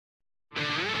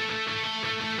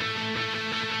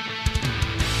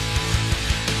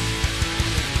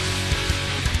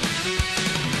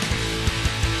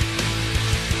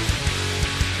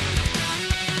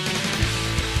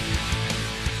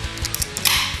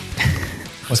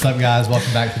What's up, guys?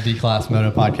 Welcome back to D-Class Moto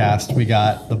Podcast. We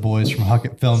got the boys from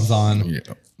Huckett Films on. Yeah.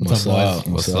 What's up,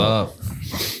 boys? What's up?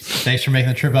 Thanks for making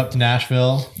the trip up to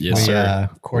Nashville. Yes, sir.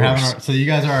 We're having so you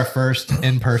guys are our first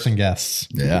in-person guests.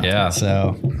 Yeah.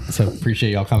 So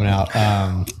appreciate y'all coming out.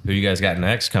 Who you guys got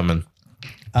next coming?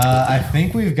 I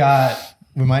think we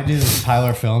might do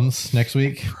Tyler Films next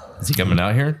week. Is he coming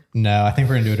out here? No, I think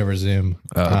we're gonna do it over Zoom.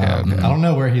 Oh, okay. I don't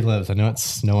know where he lives. I know it's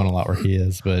snowing a lot where he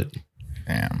is, but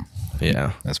Damn.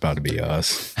 Yeah. That's about to be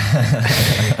us.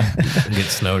 Get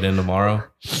snowed in tomorrow.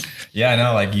 Yeah, I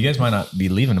know. Like, you guys might not be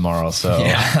leaving tomorrow, so I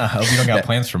hope you don't got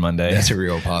plans for Monday. That's a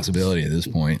real possibility at this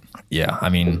point. Yeah, I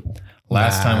mean,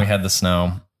 last time we had the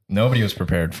snow, nobody was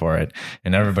prepared for it,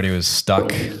 and everybody was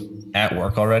stuck at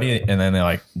work already, and then they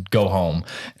like go home,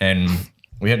 and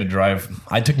we had to drive.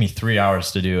 It took me 3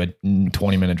 hours to do a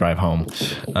 20-minute drive home,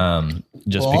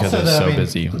 just because it was so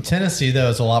busy. Tennessee, though,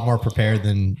 is a lot more prepared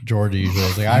than Georgia usually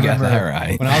is. Like, I remember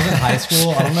when I was in high school.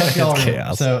 I don't know if y'all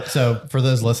are. So for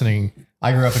those listening,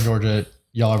 I grew up in Georgia.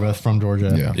 Y'all are both from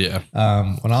Georgia. Yeah.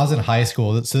 When I was in high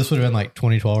school, so this would have been like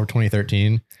 2012 or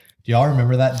 2013. Do y'all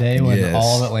remember that day when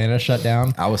all of Atlanta shut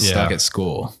down? I was stuck at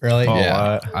school. Really? Oh,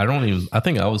 yeah. I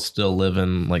think I was still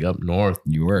living like up north.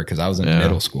 You were, because I was in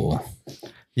middle school.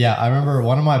 Yeah, I remember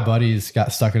one of my buddies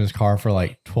got stuck in his car for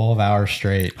like 12 hours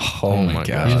straight. Oh my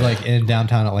God. He was like in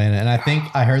downtown Atlanta. And I think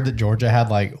I heard that Georgia had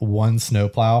like one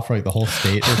snowplow for like the whole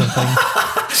state or something.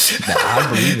 I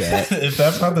believe that. If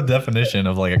that's not the definition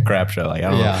of like a crap show, like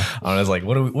I don't know. I was like,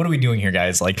 what are we doing here,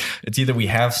 guys? Like, it's either we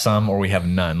have some or we have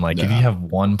none. Like, if you have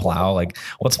one plow, like,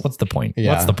 what's the point?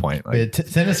 Yeah. What's the point? Like,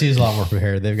 Tennessee is a lot more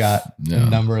prepared. They've got a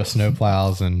number of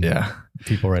snowplows and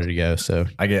people ready to go. So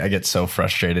I get so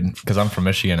frustrated because I'm from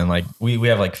Michigan, and like we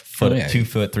have like 2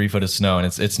 foot, 3 foot of snow, and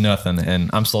it's nothing. And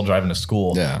I'm still driving to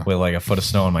school with like a foot of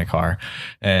snow in my car,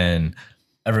 and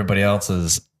everybody else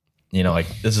is, you know,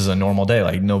 like, this is a normal day.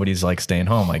 Like, nobody's like staying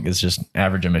home. Like, it's just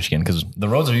average in Michigan because the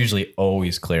roads are usually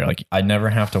always clear. Like, I never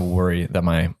have to worry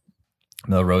that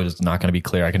the road is not going to be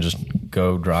clear. I can just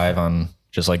go drive on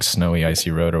just like snowy,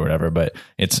 icy road or whatever. But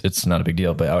it's not a big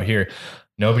deal. But out here,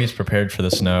 nobody's prepared for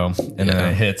the snow, and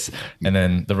then it hits, and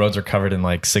then the roads are covered in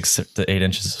like 6 to 8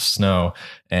 inches of snow,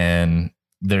 and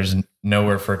there's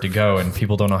nowhere for it to go, and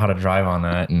people don't know how to drive on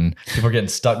that, and people are getting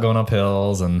stuck going up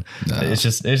hills, and it's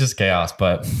just chaos.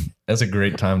 But it's a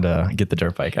great time to get the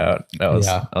dirt bike out. That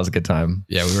was a good time.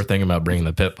 Yeah, we were thinking about bringing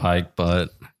the pit bike, but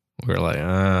we were like,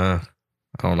 I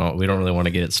don't know. We don't really want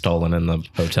to get it stolen in the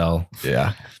hotel.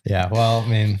 Yeah. Yeah. Well, I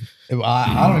mean,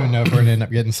 I don't even know if we're going to end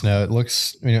up getting snow. It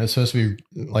looks, it's supposed to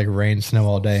be like rain, snow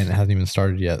all day, and it hasn't even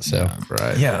started yet. So,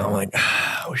 right. Yeah. I'm like,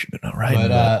 we should have been right.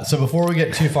 But so before we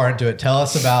get too far into it, tell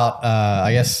us about,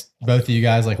 I guess, both of you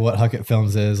guys, like what Huckett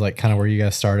Films is, like kind of where you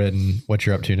guys started and what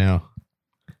you're up to now.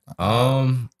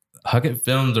 Huckett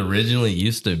Films originally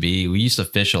we used to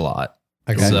fish a lot.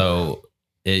 Okay. So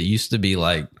it used to be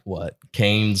like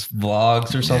Kane's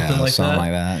Vlogs or something like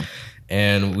that.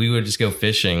 And we would just go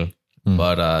fishing.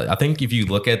 But I think if you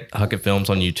look at Huckett Films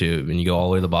on YouTube and you go all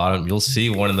the way to the bottom, you'll see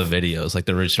one of the videos, like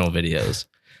the original videos.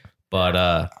 But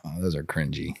those are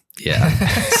cringy. Yeah.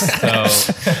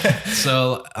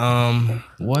 So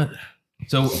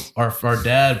our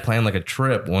dad planned like a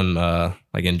trip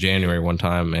like in January one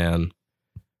time, and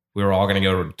we were all gonna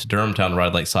go to Durham Town to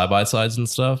ride like side by sides and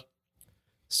stuff.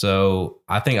 So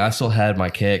I think I still had my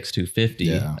KX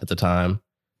 250 at the time.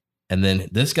 And then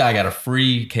this guy got a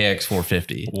free KX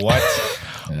 450. What?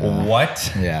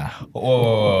 What? Yeah.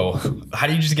 Whoa. How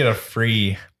do you just get a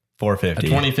free 450?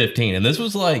 2015. And this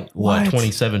was like,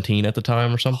 2017 at the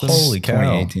time or something? Holy cow.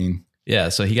 2018. Yeah.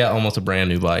 So he got almost a brand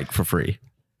new bike for free.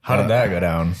 How did that go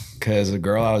down? Because the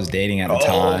girl I was dating at the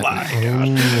time,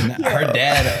 her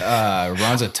dad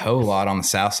runs a tow lot on the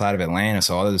south side of Atlanta.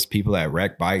 So all those people that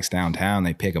wreck bikes downtown,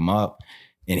 they pick them up.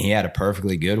 And he had a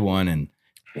perfectly good one. And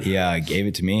he gave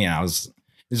it to me, and it's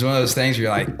one of those things where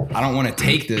you're like, I don't want to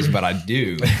take this, but I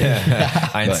do.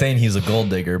 I ain't saying he's a gold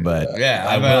digger, but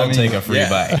I will take a free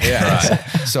bike. Yeah.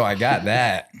 So I got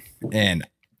that, and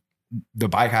the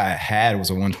bike I had was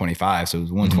a 125, so it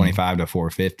was 125 to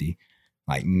 450,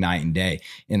 like night and day.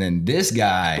 And then this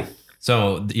guy.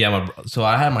 So so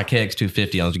I had my KX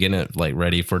 250. I was getting it like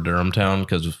ready for Durham Town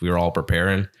because we were all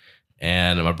preparing,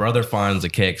 and my brother finds a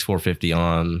KX 450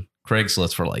 on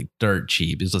Craigslist for like dirt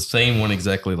cheap. It's the same one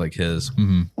exactly like his.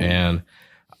 And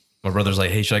my brother's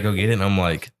like, hey, should I go get it? And I'm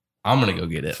like, I'm going to go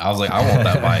get it. I was like, I want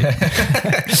that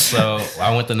bike. So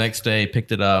I went the next day,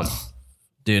 picked it up,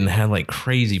 dude, and had like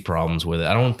crazy problems with it.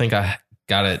 I don't think I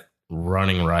got it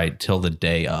running right till the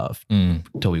day of,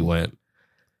 till we went.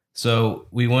 So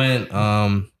we went,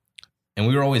 and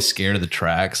we were always scared of the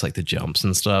tracks, like the jumps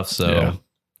and stuff. So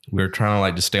we were trying to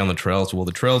like just stay on the trails. Well,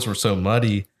 the trails were so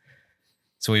muddy,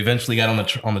 so we eventually got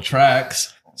on the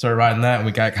tracks, started riding that, and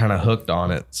we got kind of hooked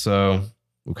on it. So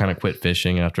we kind of quit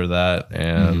fishing after that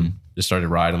and just started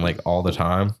riding like all the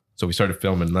time. So we started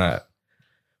filming that.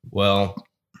 Well,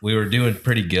 we were doing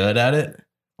pretty good at it,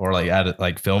 or like at it,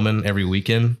 like filming every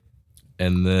weekend,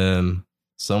 and then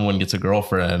someone gets a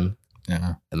girlfriend,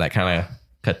 and that kind of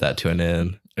cut that to an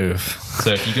end. Oof.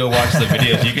 So if you go watch the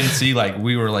videos, you can see like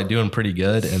we were like doing pretty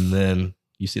good, and then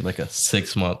you see like a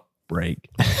 6-month break.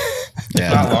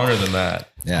 Yeah, not longer than that.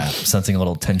 Yeah, sensing a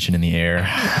little tension in the air.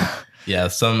 Yeah,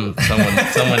 someone.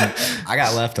 I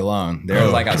got left alone. There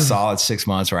was like a solid 6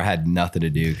 months where I had nothing to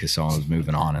do because someone was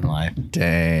moving on in life.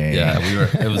 Dang. Yeah,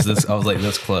 it was this. I was like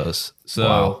this close.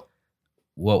 So,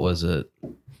 What was it?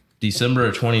 December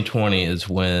of 2020 is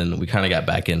when we kind of got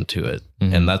back into it,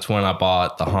 and that's when I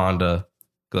bought the Honda.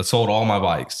 Because I sold all my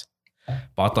bikes,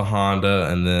 bought the Honda,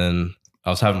 and then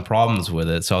I was having problems with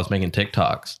it, so I was making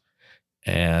TikToks,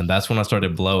 and that's when I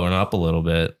started blowing up a little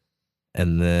bit.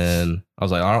 And then I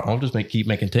was like, I'll just keep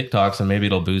making TikToks, and maybe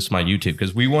it'll boost my YouTube,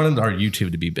 because we wanted our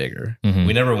YouTube to be bigger.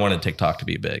 We never wanted TikTok to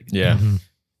be big. Yeah.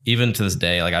 Even to this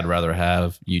day, like I'd rather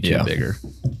have YouTube bigger.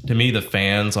 To me, the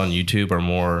fans on YouTube are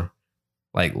more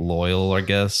like loyal, I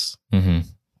guess.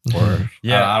 Or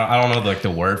I don't know like the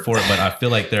word for it, but I feel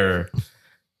like they're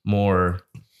more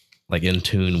like in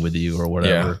tune with you or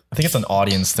whatever. Yeah. I think it's an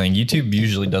audience thing. YouTube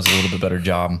usually does a little bit better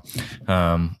job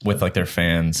with like their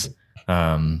fans.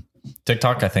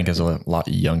 TikTok, I think, is a lot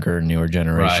younger, newer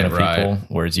generation of people,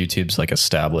 whereas YouTube's like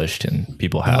established and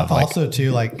people have also too,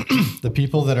 like the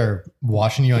people that are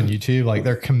watching you on YouTube, like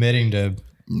they're committing to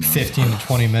 15 to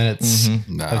 20 minutes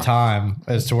at a time,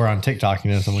 as to where on TikTok,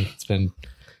 someone can spend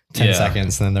 10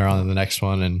 seconds and then they're on to the next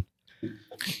one. And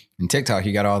in TikTok,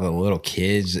 you got all the little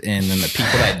kids and then the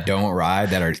people that don't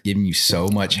ride that are giving you so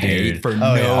much hate for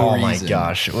no reason. Oh my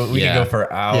gosh. We could go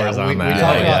for hours on that. We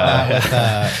talked about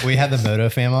that with, we had the Moto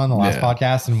fam on the last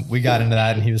podcast, and we got into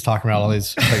that, and he was talking about all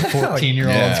these like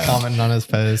 14-year-olds commenting on his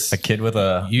posts. A kid with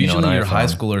a, usually your high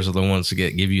schoolers are the ones to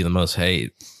give you the most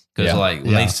hate. Because like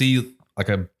when they see like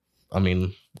a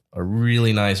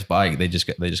really nice bike, they just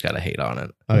got to hate on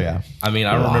it. Oh yeah. I mean,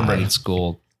 I remember in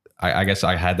school, I guess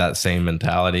I had that same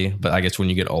mentality, but I guess when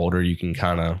you get older, you can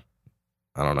kind of,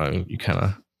 I don't know, you kind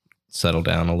of settle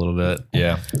down a little bit.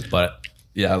 Yeah. But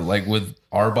yeah, like with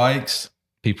our bikes,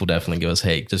 people definitely give us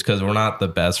hate just because we're not the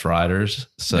best riders.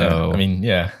 So, I mean,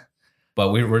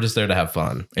 but we're just there to have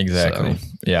fun. Exactly. So.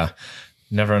 Yeah.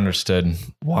 Never understood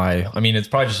why. I mean, it's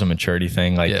probably just a maturity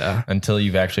thing. Like until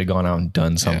you've actually gone out and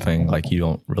done something, like you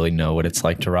don't really know what it's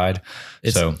like to ride.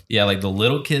 Like the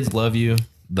little kids love you.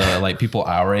 The like people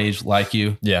our age like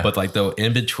you. Yeah. But like the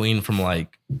in between from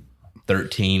like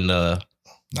 13 to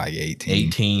like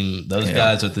 18, those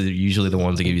guys are usually the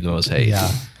ones that give you the most hate. Yeah.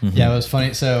 Yeah, it was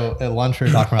funny. So at lunch we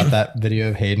were talking about that video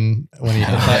of Hayden when he hit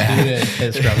that dude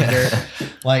at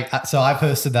Scrubbinger. Like, so I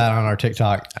posted that on our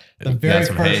TikTok. The very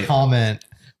first comment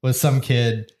was some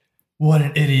kid, "What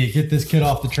an idiot, get this kid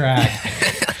off the track."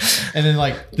 And then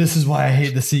like, "This is why I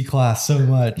hate the C class so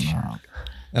much."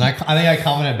 And I think I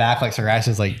commented back like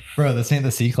sarcastic, like, "Bro, this ain't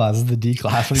the C class, this is the D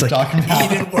class. What are you talking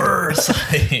about?" Even worse.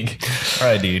 Like, all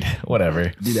right, dude,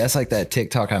 whatever. Dude, that's like that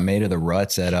TikTok I made of the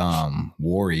ruts at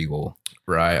War Eagle.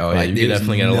 Right. Oh, yeah. You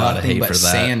definitely get a lot of hate for that.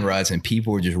 Sand ruts, and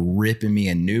people were just ripping me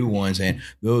a new one saying,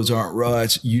 "Those aren't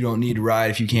ruts. You don't need to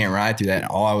ride if you can't ride through that."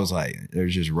 And all I was like,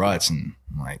 "There's just ruts." And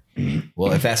I'm like,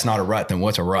 well, if that's not a rut, then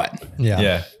what's a rut?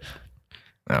 Yeah.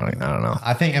 I don't know.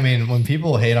 I think, when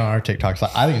people hate on our TikToks,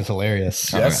 I think it's hilarious.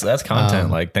 That's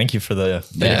content. Like, thank you for the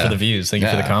views. Thank you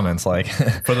for the comments. Like,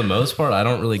 for the most part, I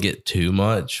don't really get too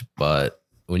much, but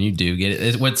when you do get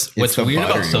it, what's weird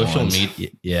about social media.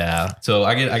 Yeah. So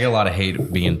I get a lot of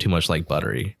hate being too much like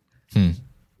buttery,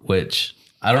 which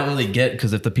I don't really get,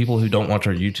 because if the people who don't watch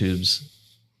our YouTubes,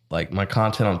 like my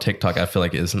content on TikTok, I feel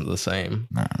like it isn't the same,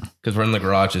 because we're in the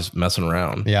garage just messing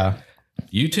around. Yeah.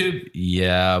 YouTube.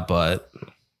 Yeah. But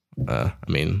what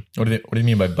do you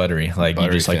mean by buttery? Like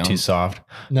buttery you just like too soft?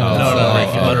 No,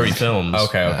 buttery films.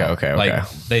 Okay. Like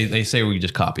they say we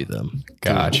just copy them.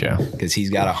 Gotcha. Because he's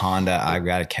got a Honda, I've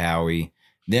got a Cowie.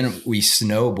 Then we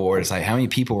snowboard. It's like, how many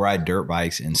people ride dirt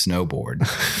bikes and snowboard?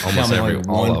 Almost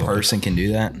one person can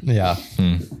do that. Yeah.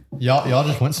 Y'all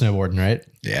just went snowboarding, right?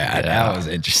 Yeah, that was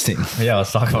interesting. Yeah,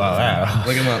 let's talk about that.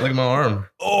 Look at my arm.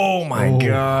 Oh my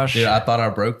gosh, dude! I thought I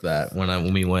broke that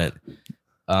when we went.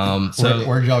 So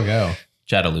where'd y'all go?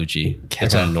 Chattahoochee.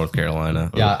 It's in North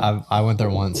Carolina. Yeah, I went there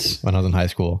once when I was in high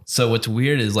school. So what's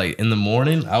weird is like in the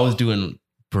morning I was doing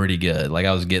pretty good. Like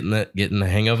I was getting the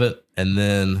hang of it, and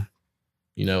then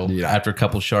after a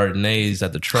couple Chardonnays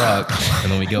at the truck,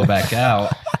 and then we go back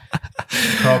out.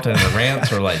 Carlton and the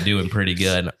Rants are like doing pretty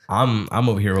good. I'm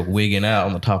over here wigging out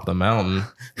on the top of the mountain,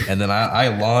 and then I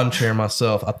lawn chair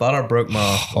myself. I thought I broke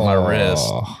my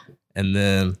wrist, and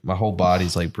then my whole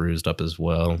body's like bruised up as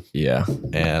well. Yeah,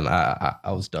 and I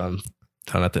was done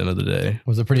at the end of the day.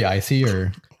 Was it pretty icy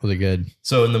or was it good?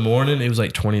 So in the morning it was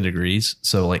like 20 degrees,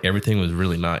 so like everything was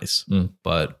really nice.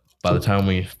 But by the time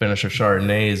we finished our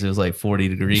Chardonnays, it was like 40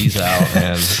 degrees out,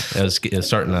 and it was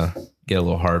starting to get a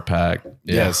little hard packed.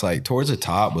 Yeah, it's like towards the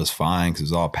top was fine because it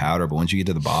was all powder, but once you get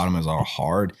to the bottom, it was all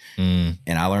hard. And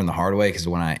I learned the hard way because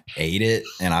when I ate it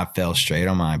and I fell straight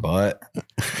on my butt,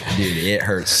 dude, it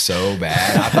hurt so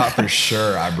bad. I thought for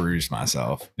sure I bruised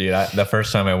myself. Dude, the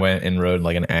first time I went and rode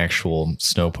like an actual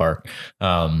snow park,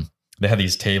 they had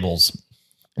these tables.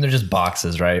 And they're just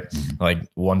boxes, right? Like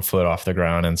 1 foot off the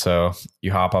ground. And so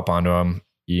you hop up onto them,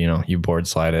 you board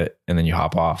slide it, and then you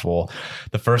hop off. Well,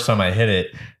 the first time I hit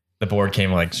it, the board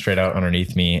came like straight out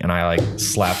underneath me, and I like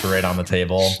slapped it right on the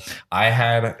table. I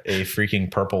had a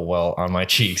freaking purple welt on my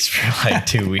cheeks for like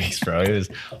 2 weeks, bro. It was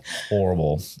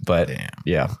horrible. But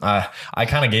yeah, I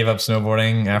kind of gave up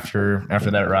snowboarding after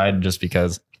that ride just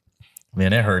because,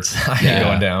 man, it hurts. I hate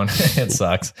going down. It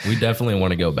sucks. We definitely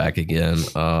want to go back again.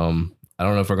 I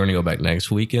don't know if we're going to go back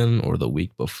next weekend or the week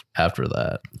after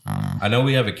that. I know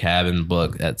we have a cabin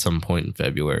booked at some point in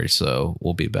February, so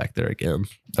we'll be back there again.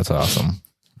 That's awesome.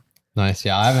 Nice.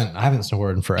 Yeah, I haven't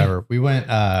snowboarded in forever. We went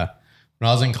when I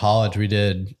was in college. We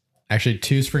did actually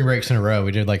 2 spring breaks in a row.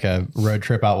 We did like a road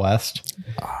trip out west,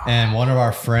 and one of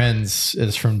our friends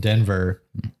is from Denver,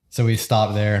 so we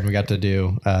stopped there and we got to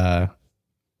do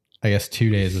I guess 2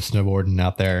 days of snowboarding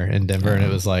out there in Denver. And it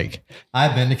was like,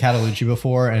 I've been to Cataloochee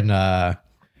before, and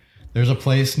there's a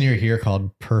place near here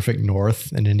called Perfect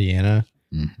North in Indiana.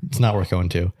 It's not worth going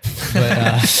to,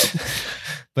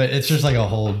 but it's just like a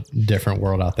whole different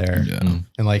world out there.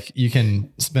 And like you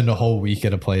can spend a whole week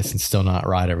at a place and still not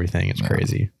ride everything. It's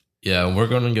crazy. Yeah, we're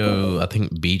going to go, I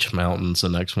think, Beach Mountains, the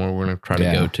next one we're going to try to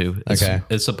go to.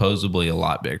 It's supposedly a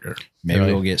lot bigger. Maybe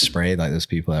we'll get sprayed like those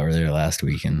people that were there last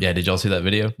weekend. Yeah, did y'all see that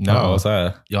video? No, what's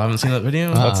that? Y'all haven't seen that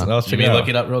video? Let's check it out. Look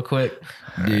it up real quick.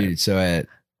 Dude, so at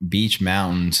Beach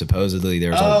Mountain, suppositely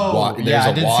there's a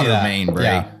water main break.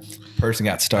 Yeah. Person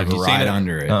got stuck right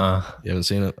under it. You haven't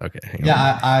seen it? Okay, hang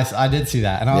on. I did see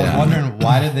that. And I was wondering,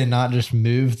 why did they not just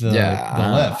move the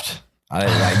lift?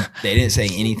 They didn't say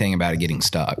anything about it getting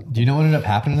stuck. Do you know what ended up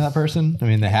happening to that person? I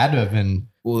mean, they had to have been.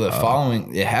 Well,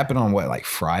 it happened on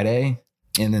Friday,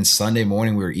 and then Sunday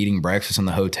morning we were eating breakfast in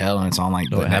the hotel, and it's on like.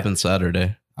 No, it happened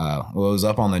Saturday. Well, it was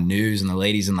up on the news, and the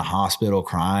lady's in the hospital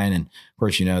crying, and of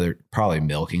course, they're probably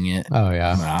milking it. Oh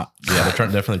yeah, they're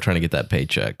definitely trying to get that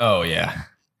paycheck. Oh yeah,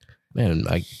 man,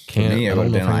 I can't. For me, it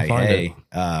would have been like, hey,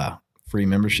 free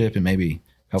membership and maybe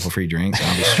a couple free drinks.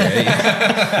 I'll be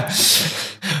straight.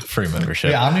 Free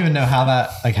membership. Yeah, I don't even know how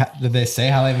that, did they say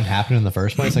how that even happened in the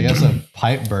first place? I guess a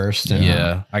pipe burst.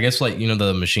 And, I guess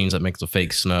the machines that make the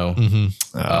fake snow.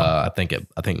 I think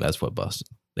that's what busted.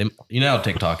 How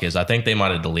TikTok is. I think they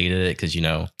might have deleted it because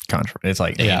it's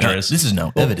like dangerous. This is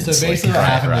no evidence. So basically, what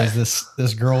happened is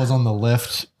this girl was on the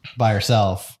lift by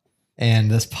herself,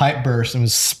 and this pipe burst and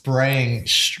was spraying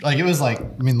it was like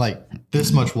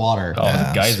this much water.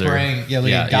 Oh, geyser. Spraying,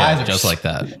 geyser, just like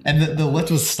that. And the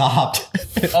lift was stopped.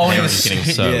 It was getting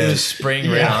soaked. It was spraying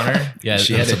right on her. Yeah,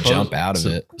 she had to jump out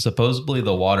of it. Supposedly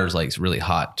the water's like really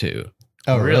hot too.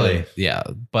 Oh, really? Yeah,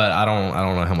 but I don't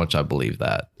know how much I believe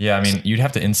that. Yeah, I mean, you'd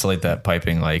have to insulate that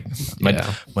piping. Like my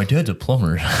dad's a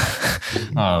plumber.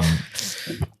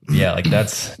 Yeah, like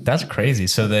that's crazy.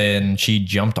 So then she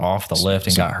jumped off the lift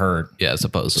and got hurt. Yeah,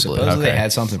 supposedly. They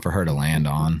had something for her to land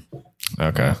on.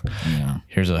 Okay. Yeah.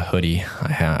 Here's a hoodie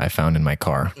I found in my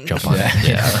car. Jump on it.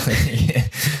 Yeah.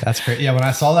 That's great. Yeah, when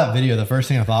I saw that video, the first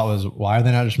thing I thought was, why are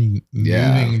they not just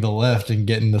moving the lift and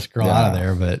getting this girl out of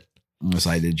there? But it was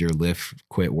like, did your lift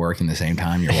quit working the same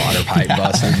time your water pipe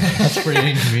busted? That's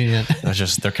pretty inconvenient. It's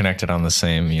just they're connected on the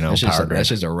same, power grid. That's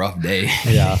just a rough day.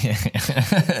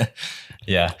 Yeah.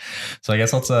 Yeah. So I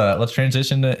guess let's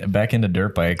transition back into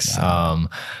dirt bikes.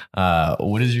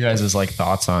 What is your guys'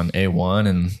 thoughts on A1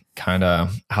 and kind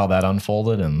of how that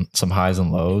unfolded and some highs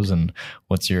and lows, and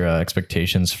what's your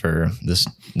expectations for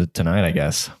tonight, I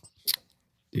guess?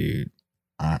 Dude,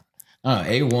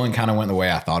 A1 kind of went the way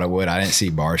I thought it would. I didn't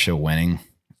see Barsha winning.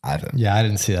 I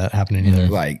didn't see that happening either.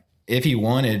 Like, if he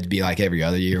won, it'd be like every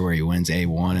other year where he wins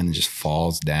A1 and just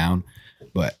falls down.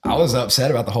 But I was upset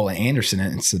about the whole Anderson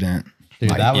incident. Dude,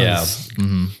 that was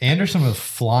Anderson was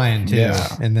flying too,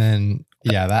 and then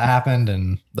that happened,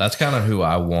 and that's kind of who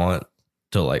I want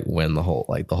to like win the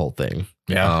whole thing.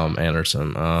 Yeah.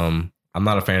 Anderson. I'm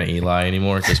not a fan of Eli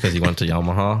anymore just because he went to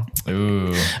Yamaha.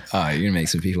 Ooh. Oh, you're gonna make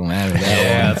some people mad with that.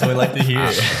 Yeah, that's what we like to hear.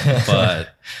 But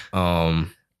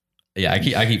yeah,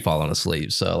 I keep falling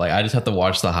asleep. So like I just have to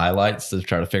watch the highlights to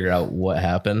try to figure out what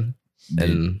happened. Dude.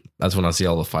 And that's when I see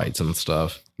all the fights and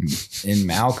stuff. In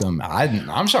Malcolm,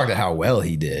 I'm shocked at how well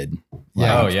he did.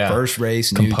 Yeah. Like, Oh, yeah. First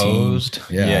race, Composed.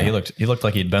 new team. Yeah. He looked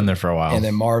like he'd been there for a while. And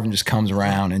then Marvin just comes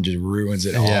around and just ruins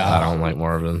it all. Yeah. I don't like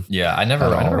Marvin. Yeah, I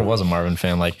never was a Marvin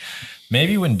fan. Like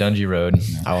maybe when Dungey rode,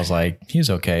 I was like, he's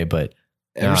okay, but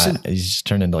he's just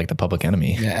turned into like the public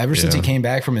enemy. Yeah, ever since he came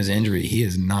back from his injury, he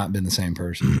has not been the same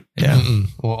person. Yeah.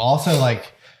 Well, also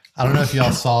like I don't know if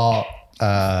y'all saw.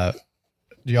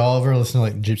 Do y'all ever listen to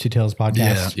like Gypsy Tales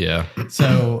podcast? Yeah.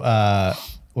 So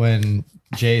when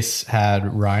Jace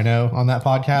had Rhino on that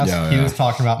podcast, he was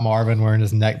talking about Marvin wearing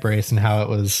his neck brace and how it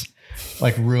was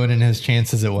like ruining his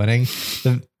chances at winning.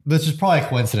 This is probably a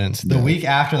coincidence. The week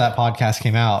after that podcast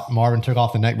came out, Marvin took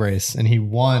off the neck brace and he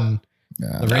won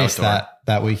the race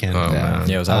that weekend. Oh, man.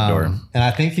 Yeah, it was outdoor. And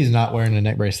I think he's not wearing a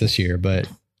neck brace this year, but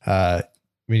I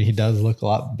mean, he does look a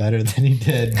lot better than he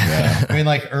did. Yeah. I mean,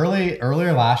 like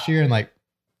earlier last year and like,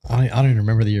 I don't even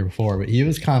remember the year before, but he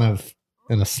was kind of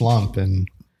in a slump and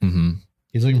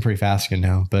he's looking pretty fast again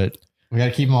now, but we got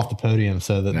to keep him off the podium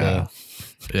so that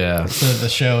the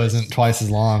show isn't twice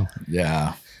as long.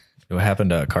 Yeah. What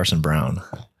happened to Carson Brown?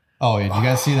 Oh, did you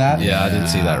guys see that? Yeah, I did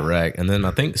see that wreck. And then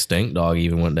I think Stink Dog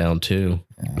even went down too.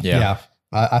 Yeah.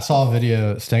 I saw a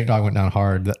video. Stank Dog went down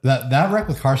hard. That wreck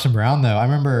with Carson Brown, though,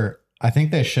 I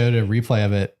think they showed a replay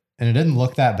of it and it didn't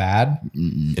look that bad.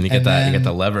 And you get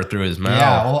the lever through his mouth.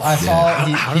 Yeah, well, I saw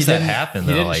it. How does that happen?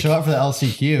 He didn't show up for the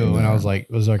LCQ, and I was like,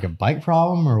 was there like a bike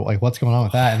problem or like what's going on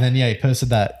with that? And then he posted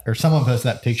that, or someone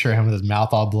posted that picture of him with his mouth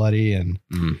all bloody, and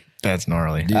that's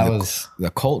gnarly. Dude, that was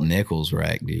the Colt Nichols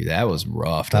wreck, dude. That was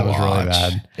rough. That was really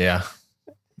bad. Yeah.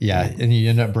 Yeah, and you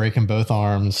end up breaking both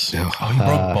arms. Oh, he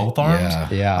broke both arms?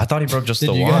 Yeah. I thought he broke just the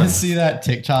one. Did you guys see that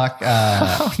TikTok?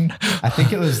 I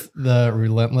think it was the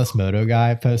Relentless Moto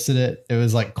guy posted it. It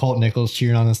was like Colt Nichols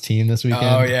cheering on his team this weekend.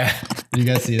 Oh, yeah. Did you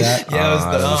guys see that? Yeah, it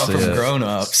was the from Grown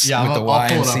Ups with the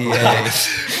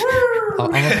YMCA.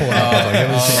 I'm going to pull it up.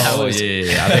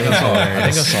 I think I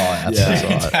saw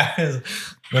it.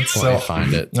 That's so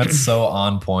find it. That's so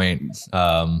on point.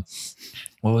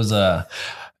 What was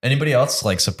anybody else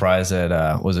like surprised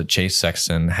that was it Chase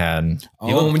Sexton had?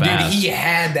 Dude, he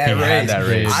had that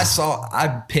race. race.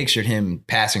 I pictured him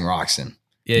passing Roxon.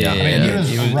 Yeah. I mean,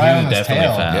 he was right on his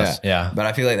tail. fast. Yeah. But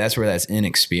I feel like that's where that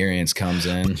inexperience comes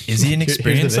in. Is he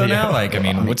inexperienced though now? Like, I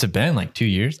mean, what's it been? Like 2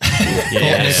 years?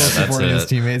 Nichols supporting his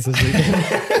teammates this weekend.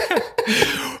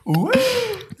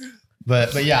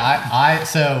 But yeah,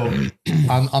 so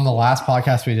on the last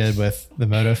podcast we did with the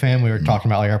Moto Fam, we were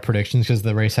talking about like our predictions because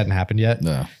the race hadn't happened yet.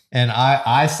 No. And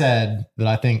I said that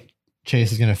I think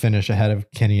Chase is going to finish ahead of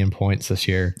Kenny in points this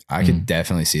year. I could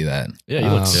definitely see that. Yeah, he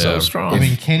looks so strong. I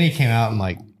mean, Kenny came out and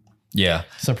like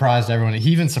surprised everyone.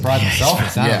 He even surprised himself, it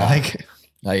sounded like.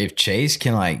 Like if Chase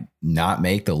can like not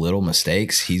make the little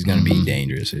mistakes, he's going to be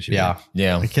dangerous this year.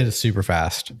 Yeah. The kid is super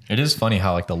fast. It is funny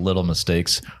how like the little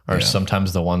mistakes are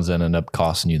sometimes the ones that end up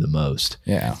costing you the most.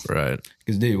 Yeah. Right.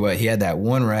 Because dude, he had that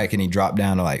one wreck and he dropped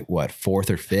down to like what, 4th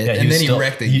or 5th, Yeah, and then he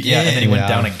wrecked again. Yeah, and then he went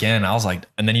down again. I was like,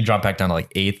 and then he dropped back down to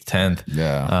like 8th, 10th.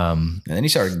 Yeah. And then he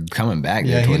started coming back.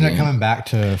 Yeah, he ended up coming back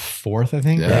to 4th, I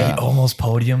think. Yeah. He almost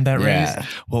podiumed that race.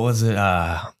 What was it?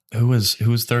 Who was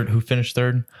third? Who finished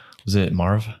third? Was it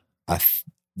Marv? I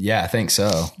think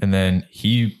so. And then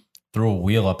he threw a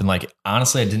wheel up and like,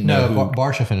 honestly, I didn't know who.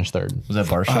 Barsha finished third. Was that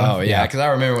Barsha? Oh yeah. Cause I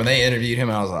remember when they interviewed him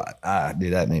and I was like,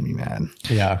 dude, that made me mad.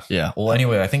 Yeah. Yeah. Well,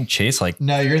 anyway, I think Chase like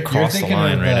you're crossed thinking the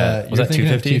line of right at, was that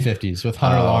 250? 250s with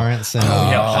Hunter Lawrence. And,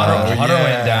 Hunter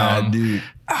went down. Dude.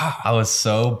 I was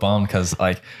so bummed because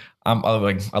like, I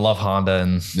love Honda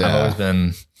and I've always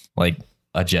been like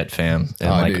a Jet fan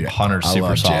and dude, Hunter's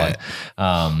super solid.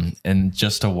 And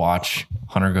just to watch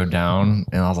Hunter go down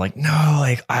and I was like, no,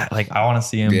 I want to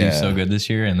see him do so good this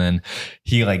year. And then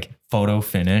he like photo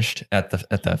finished at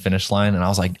the finish line. And I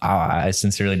was like, I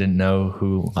sincerely didn't know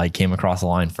who like came across the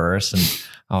line first. And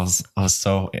I was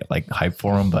so like hyped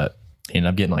for him, but he ended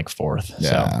up getting like 4th. Yeah.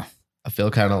 So I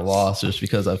feel kind of lost just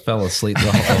because I fell asleep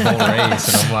the whole race.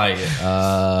 And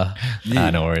I'm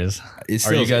like, no worries.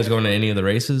 Are you guys going to any of the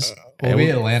races? We'll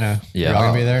be at Atlanta. Yeah. You're all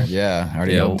going to be there?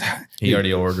 Yeah. He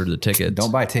already ordered the tickets.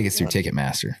 Don't buy tickets through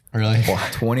Ticketmaster. Really?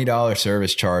 $20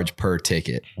 service charge per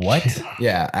ticket. What?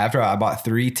 Yeah. After I bought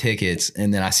 3 tickets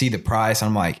and then I see the price,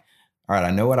 I'm like, all right, I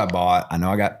know what I bought. I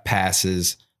know I got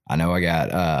passes. I know I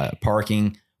got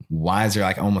parking. why is there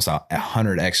like almost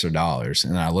 $100 extra?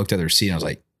 And then I looked at their receipt and I was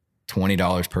like,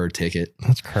 $20 per ticket.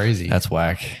 That's crazy. That's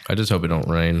whack. I just hope it don't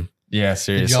rain. Yeah,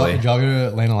 seriously. Did y'all go to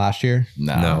Atlanta last year?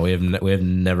 No, we have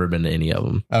never been to any of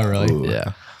them. Oh, really? Ooh.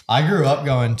 Yeah. I grew up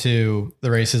going to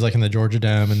the races like in the Georgia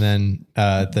Dome and then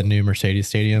the new Mercedes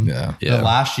Stadium. Yeah. But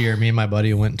last year, me and my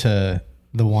buddy went to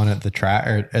the one at the track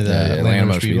or the Atlanta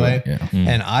Motor Speedway. Yeah.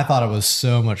 And I thought it was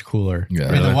so much cooler. Yeah,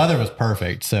 I mean, the weather was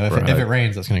perfect. So if it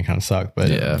rains, that's going to kind of suck. But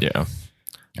yeah.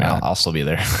 I'll still be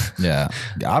there. Yeah.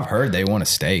 I've heard they want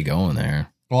to stay going there.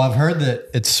 Well, I've heard that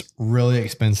it's really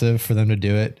expensive for them to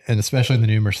do it, and especially in the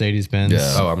new Mercedes-Benz.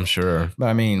 Yeah. Oh, I'm sure. But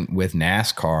I mean, with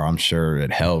NASCAR, I'm sure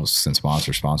it helps since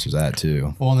sponsors that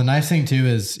too. Well, and the nice thing too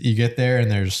is you get there and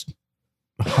there's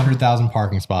 100,000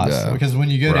 parking spots. Yeah. Because when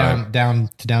you go down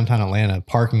to downtown Atlanta,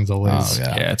 parking's always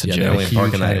it's a They joke. only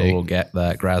park in that headache. little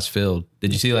that grass field.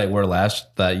 Did you see like where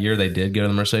that year they did go to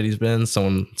the Mercedes Benz?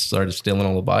 Someone started stealing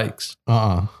all the bikes.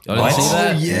 Uh-uh. Oh, did you see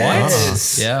that?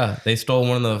 Yes. Yeah, they stole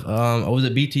one of the was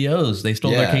it BTOs? They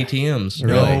stole their KTMs.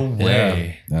 Really? No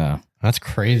way. Yeah. That's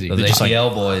crazy. Those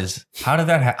ATL boys. How does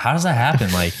that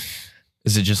happen? Like,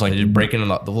 is it just like They just break into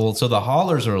so the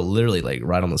haulers are literally like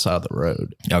right on the side of the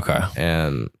road, okay?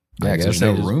 and Yeah, I 'cause guess there's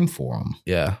no they just- room for them.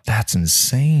 Yeah, That's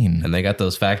insane. and they got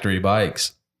those factory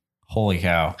bikes. Holy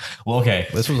cow. Well, okay.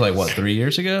 This was like what 3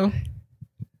 years ago?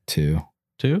 2.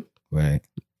 2? Wait.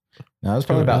 No, it was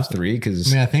probably about 3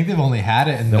 because I mean, I think they've only had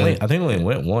it in I think they only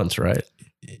went once, right?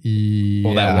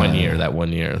 Well, that one year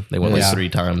they went like 3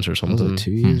 times or was something. it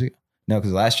 2 years ago? No,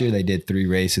 because last year they did 3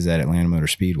 races at Atlanta Motor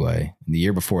Speedway. And the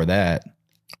year before that,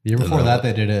 The year before that,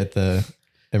 they did it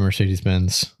at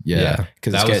Mercedes-Benz. Yeah,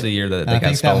 because that was the year that And they I got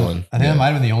think stolen. that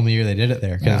might have been the only year they did it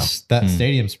there because that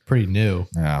stadium's pretty new.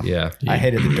 Yeah, I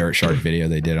hated the Dirt Shark video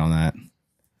they did on that.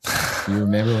 You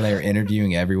remember when they were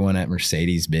interviewing everyone at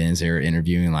Mercedes-Benz? They were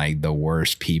interviewing like the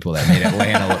worst people that made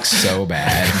Atlanta look so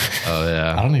bad. Oh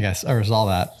yeah. I don't think I ever saw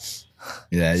that.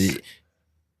 Yeah.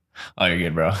 Oh, you're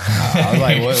good, bro. I was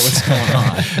like, what's going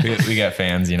on? we got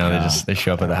fans, you know, they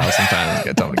show up at the house sometimes.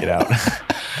 Got tell them to get out.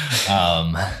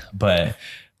 But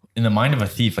in the mind of a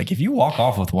thief, like if you walk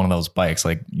off with one of those bikes,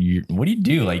 like what do you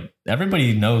do? Like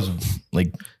everybody knows,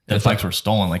 like the bikes were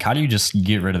stolen. Like how do you just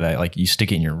get rid of that? Like you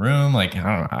stick it in your room? Like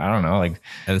I don't know. Like,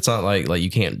 and it's not like you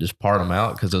can't just part them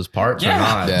out because those parts are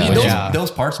not.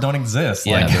 Those parts don't exist.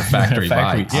 Yeah, like they're factory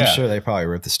bikes. I'm sure they probably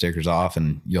rip the stickers off,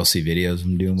 and you'll see videos of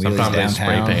them doing wheelies Sometimes they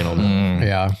downtown. spray paint on them.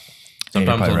 Yeah.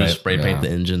 Sometimes they'll just spray Yeah. paint the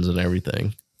engines and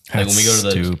everything. Like when we go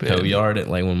to the tow yard,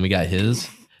 like when we got his,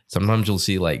 sometimes you'll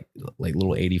see like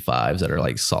little 85s that are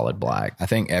like solid black. I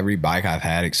think every bike I've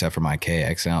had except for my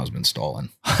KX now has been stolen.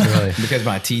 Really? Because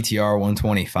my TTR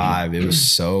 125, it was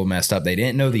so messed up. They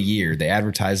didn't know the year. They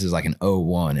advertised it as like an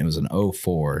 01. It was an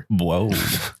 04. Whoa.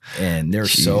 And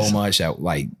there's so much that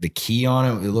like the key on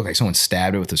it looked like someone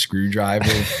stabbed it with a screwdriver.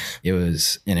 it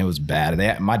was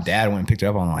bad. My dad went and picked it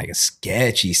up on like a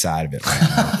sketchy side of it.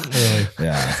 Really?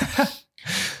 Yeah.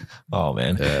 Oh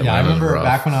man. Yeah, I remember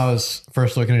back when I was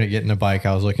first looking at getting a bike,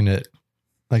 I was looking at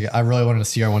I really wanted a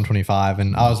CR125,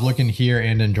 and I was looking here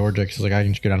and in Georgia because I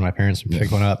can just go down to my parents and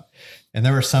pick one up. And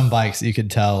there were some bikes that you could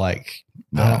tell I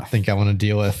don't think I want to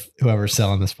deal with whoever's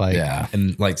selling this bike. Yeah.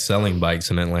 And like selling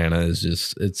bikes in Atlanta is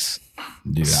just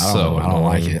Dude, I so don't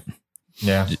like annoying. it.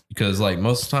 Yeah. Because like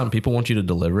most of the time people want you to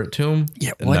deliver it to them.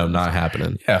 Yeah, and what? no, not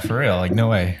happening. Yeah, for real. Like no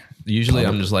way. Usually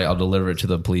I'm just like, I'll deliver it to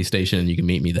the police station and you can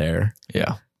meet me there.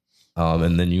 Yeah.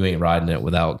 And then you ain't riding it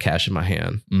without cash in my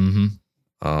hand.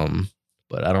 Mm-hmm.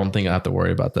 But I don't think I have to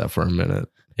worry about that for a minute.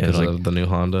 Yeah, Because like- of the new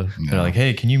Honda. They're like,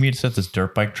 hey, can you meet us at this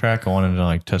dirt bike track? I wanted to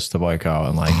like test the bike out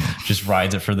and like just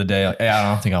rides it for the day. Like, hey, I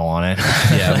don't think I want it.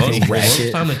 Yeah, most of Wreck the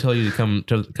it. time they tell you to come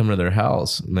to their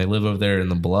house, and they live over there in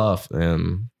the Bluff,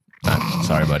 and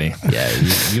Sorry, buddy. yeah,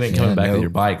 you ain't coming back nope. with your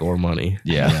bike or money.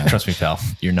 Yeah, trust me, pal.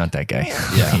 You're not that guy.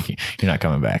 Yeah. You're not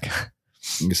coming back.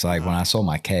 It's like when I sold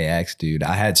my KX, dude,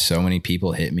 I had so many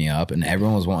people hit me up and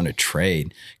everyone was wanting to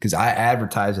trade because I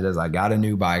advertised it as I got a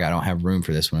new bike. I don't have room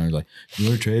for this one. I was like, you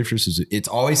want to trade for Suzuki? It's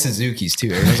always Suzuki's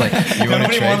too. Everyone's like, you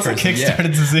want to trade for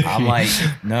kickstarted Suzuki. I'm like,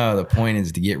 no, the point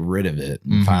is to get rid of it.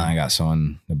 And finally I got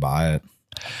someone to buy it.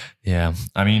 Yeah.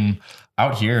 I mean,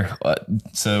 out here,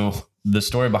 so the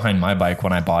story behind my bike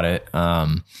when I bought it,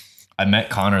 I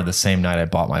met Connor the same night I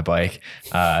bought my bike.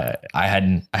 I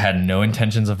had no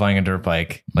intentions of buying a dirt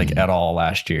bike like at all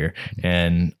last year.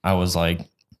 And I was like,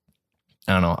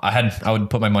 I don't know. I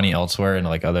would put my money elsewhere and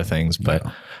like other things, but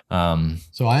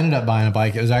So I ended up buying a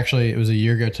bike. It was a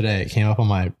year ago today. It came up on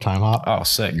my time hop. oh,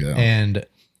 sick. Yeah. And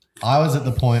I was at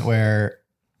the point where,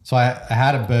 so I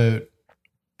had a boat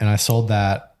and I sold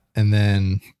that. And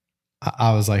then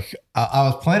I was like, I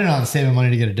was planning on saving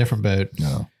money to get a different boat.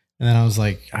 No. And then I was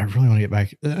like, I really want to get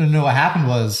back. No, what happened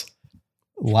was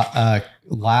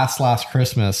last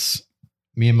Christmas,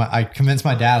 I convinced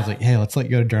my dad, I was like, hey, let's like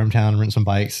go to Durhamtown and rent some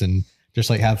bikes and just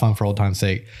like have fun for old time's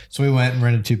sake. So we went and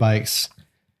rented 2 bikes.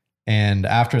 And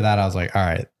after that, I was like, all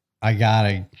right, I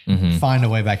gotta find a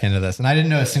way back into this. And I didn't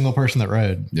know a single person that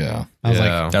rode. Yeah. I was like,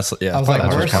 I was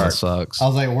like, worst part sucks. I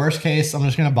was like, worst case, I'm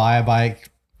just gonna buy a bike,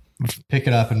 pick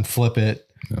it up and flip it,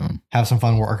 have some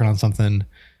fun working on something.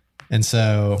 And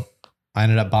so I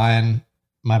ended up buying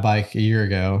my bike a year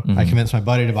ago. I convinced my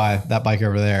buddy to buy that bike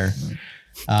over there.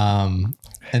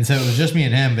 And so it was just me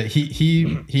and him, but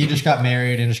he just got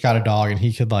married and just got a dog and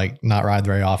he could like not ride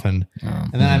very often.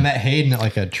 And then I met Hayden at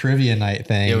like a trivia night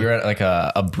thing. Yeah, we were at like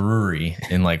a brewery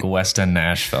in like West End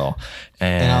Nashville.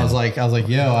 And I was like,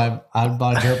 yo, I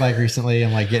bought a dirt bike recently.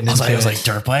 I'm like getting into it. I was like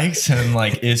dirt bikes. And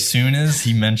like, as soon as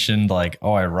he mentioned like,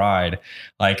 oh, I ride,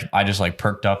 like I just like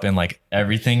perked up and like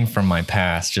everything from my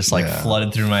past just like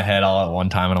flooded through my head all at one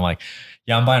time. And I'm like,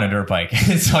 yeah, I'm buying a dirt bike.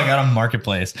 So I got on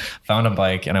Marketplace, found a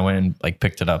bike, and I went and like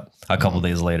picked it up a couple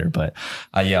days later. But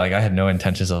like I had no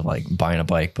intentions of like buying a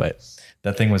bike, but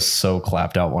that thing was so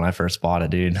clapped out when I first bought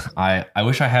it, dude. I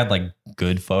wish I had like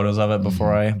good photos of it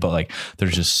before but like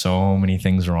there's just so many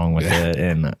things wrong with it.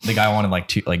 And the guy wanted like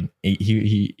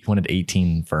he wanted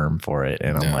 18 firm for it,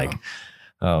 and I'm like,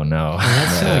 oh no.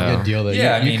 That's still a good deal though.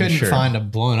 Yeah, you couldn't find a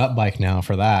blown up bike now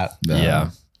for that.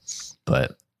 Yeah,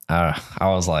 but I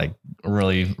was like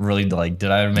really like, did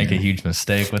I make a huge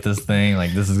mistake with this thing?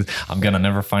 Like I'm gonna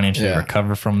never financially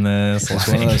recover from this. It's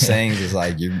one of those things is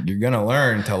like you're gonna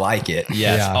learn to like it.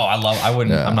 Yes. Yeah. Oh,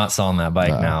 I'm not selling that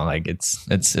bike now. Like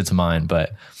it's mine,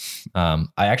 but I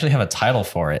actually have a title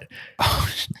for it.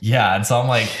 Yeah, and so I'm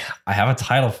like, I have a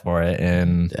title for it,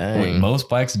 and most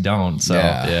bikes don't. So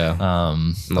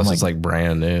unless it's like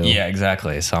brand new. Yeah,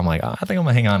 exactly. So I'm like, I think I'm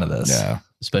gonna hang on to this. Yeah.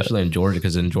 Especially in Georgia,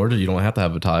 because in Georgia, you don't have to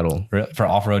have a title. For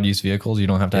off-road use vehicles, you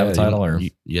don't have to have a title? Or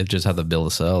you just have the bill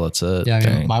to sell. That's it. Yeah,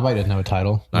 I mean, my bike didn't have a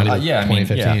title.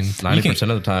 2015. 90% of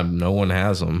the time, no one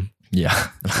has them. Yeah.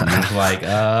 It's like,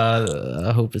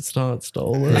 I hope it's not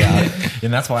stolen. Yeah.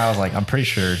 And that's why I was like, I'm pretty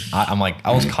sure, I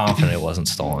was confident it wasn't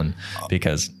stolen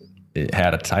because it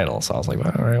had a title. So I was like,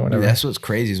 well, all right, whatever. That's what's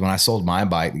crazy is when I sold my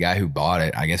bike, the guy who bought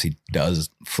it, I guess he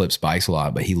flips bikes a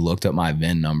lot, but he looked up my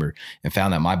VIN number and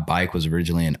found that my bike was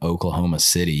originally in Oklahoma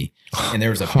City. And there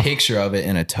was a picture of it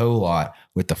in a tow lot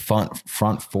with the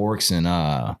front forks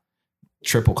and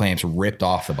triple clamps ripped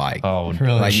off the bike. Oh,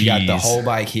 really? Like you got the whole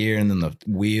bike here and then the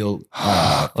wheel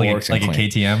forks like a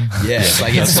KTM. Yeah, it's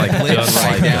like flips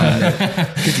right down.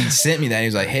 Because he sent me that. He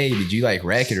was like, "Hey, did you like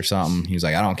wreck it or something?" He was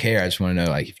like, "I don't care. I just want to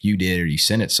know like if you did or you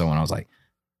sent it to someone." I was like,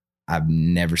 "I've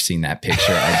never seen that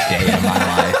picture a day in my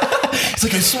life." It's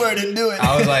like, I swear I didn't do it.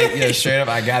 I was like, straight up,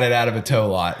 I got it out of a tow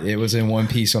lot. It was in one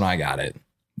piece when I got it.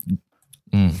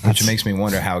 Which makes me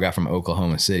wonder how it got from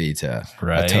Oklahoma City to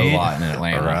a tow lot in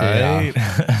Atlanta. Right.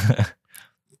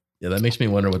 Yeah, that makes me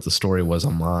wonder what the story was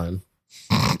on mine.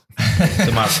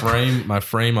 So my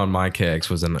frame on my kegs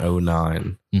was an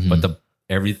 09, but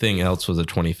everything else was a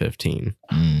 2015.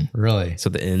 Really? So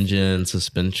the engine,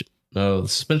 suspension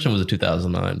was a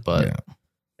 2009, but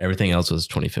everything else was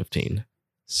 2015.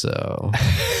 So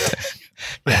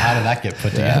how did that get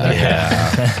put together?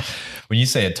 Yeah. When you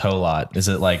say a tow lot, is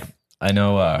it like, I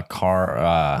know a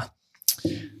car,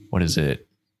 what is it?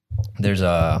 There's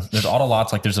auto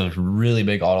lots. Like there's a really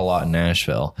big auto lot in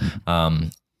Nashville.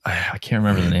 I can't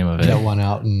remember the name of it. That one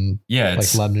out in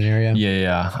like Lebanon area.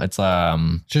 Yeah. It's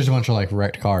just a bunch of like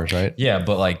wrecked cars, right? Yeah,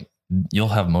 but like you'll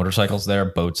have motorcycles there,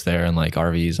 boats there, and like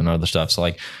RVs and other stuff. So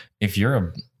like if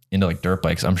you're into like dirt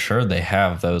bikes, I'm sure they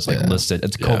have those like listed.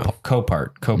 It's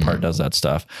Copart. Copart does that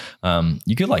stuff.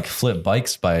 You could like flip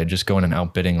bikes by just going and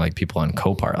outbidding like people on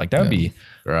Copart. Like that would be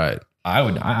right. Now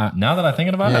that I'm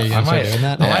thinking about it, I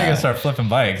might go start flipping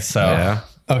bikes. So yeah.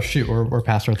 Oh shoot, we're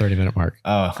past our 30-minute mark.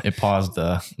 Oh, it paused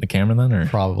the camera then, or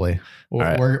probably.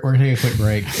 We're gonna take a quick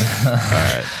break.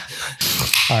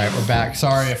 All right, we're back.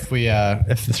 Sorry if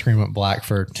the screen went black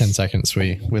for 10 seconds.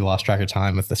 We lost track of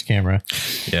time with this camera.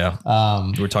 Yeah.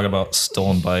 We were talking about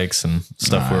stolen bikes and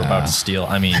stuff we were about to steal.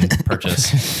 I mean,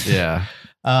 purchase. Yeah.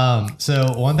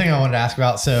 So one thing I wanted to ask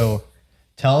about. So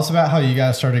tell us about how you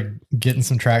guys started getting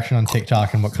some traction on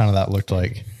TikTok and what kind of that looked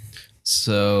like.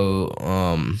 So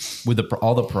with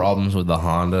all the problems with the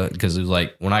Honda, because it was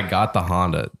like when I got the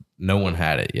Honda, no one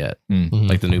had it yet,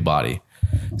 like the new body.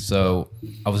 So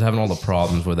I was having all the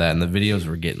problems with that, and the videos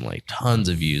were getting like tons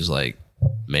of views, like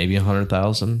maybe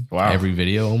 100,000 every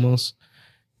video almost.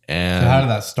 And so how did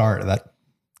that start?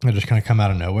 It just kind of come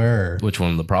out of nowhere? Or Which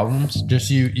one of the problems?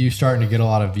 just you starting to get a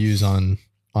lot of views on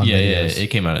videos? Yeah, it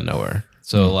came out of nowhere.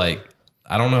 So like,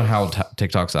 I don't know how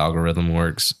TikTok's algorithm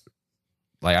works.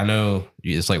 Like, I know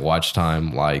it's like watch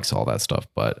time, likes, all that stuff,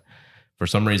 but for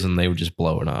some reason they were just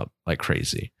blowing up like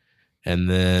crazy. And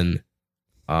then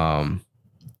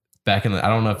back in the, I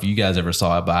don't know if you guys ever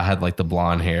saw it, but I had like the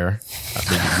blonde hair.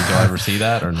 Did y'all ever see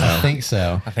that or no? I think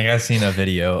so. I think I've seen a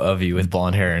video of you with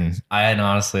blonde hair, and I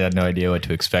honestly had no idea what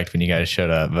to expect when you guys showed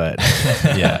up. But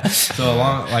yeah, so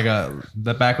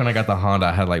back when I got the Honda,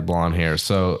 I had like blonde hair,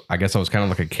 so I guess I was kind of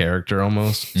like a character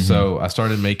almost. Mm-hmm. So I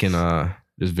started making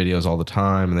just videos all the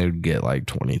time, and they would get like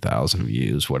 20,000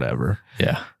 views, whatever.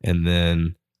 Yeah, and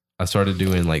then I started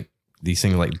doing like these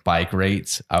things like bike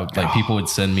rates. People would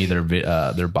send me their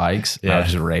bikes, and I would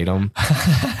just rate them.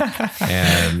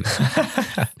 And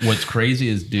what's crazy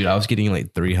is, dude, I was getting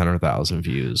like 300,000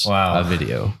 views a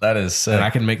video. That is sick. And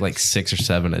I can make like 6 or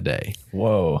 7 a day.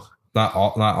 Whoa. Not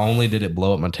only did it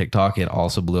blow up my TikTok, it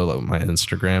also blew up my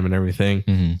Instagram and everything.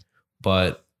 Mm-hmm.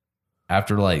 But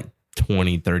after like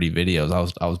 20, 30 videos,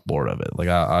 I was bored of it. Like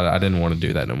I didn't want to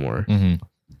do that no more. Mm-hmm.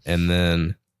 And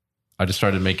then I just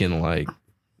started making like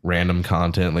random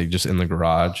content, like just in the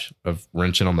garage of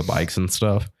wrenching on the bikes and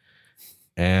stuff.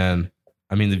 And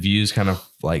I mean, the views kind of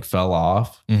like fell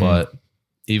off, but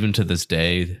even to this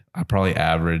day, I probably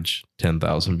average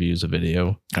 10,000 views a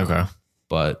video. Okay.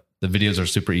 But the videos are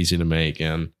super easy to make,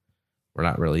 and we're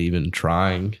not really even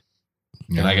trying.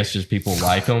 And I guess just people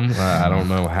like them. I don't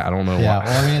know. Yeah, why.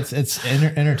 Well, I mean, it's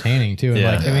entertaining too.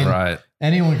 And right.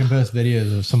 Anyone can post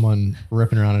videos of someone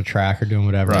ripping around a track or doing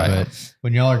whatever. Right. But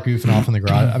when y'all are goofing off in the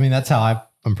garage, I mean, that's how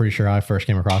I'm pretty sure I first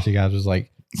came across you guys, was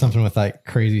like something with like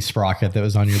crazy sprocket that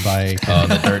was on your bike. Oh,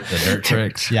 the dirt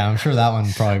tricks. Yeah, I'm sure that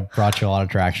one probably brought you a lot of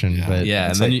traction. Yeah. But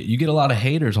yeah, and then you get a lot of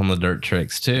haters on the dirt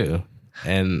tricks too.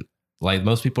 And like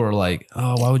most people are like,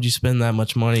 oh, why would you spend that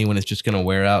much money when it's just going to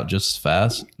wear out just as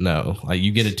fast? No, like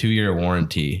you get a 2-year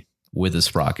warranty with a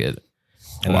sprocket.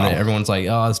 And then everyone's like,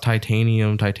 oh, it's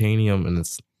titanium. And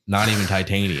it's not even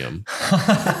titanium.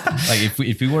 Like if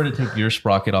we were to take your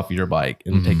sprocket off your bike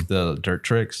and take the dirt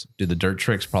tricks, dude, the dirt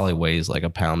tricks probably weighs like a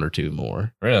pound or 2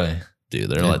 more. Really? Dude,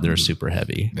 they're super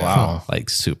heavy. Wow. Like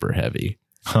super heavy.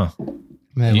 Huh.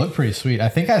 Man, it looked pretty sweet. I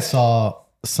think I saw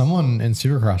someone in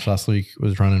Supercross last week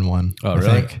was running one. Oh,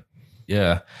 really?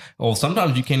 Yeah. Well,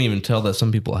 sometimes you can't even tell that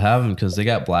some people have them because they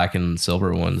got black and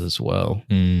silver ones as well.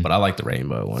 But I like the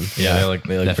rainbow one. Yeah, they look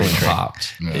definitely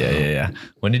popped. Yeah.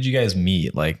 When did you guys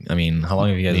meet? Like, I mean, how long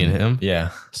have you guys Me and him?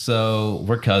 Yeah. So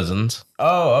we're cousins.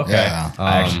 Oh, okay. Yeah.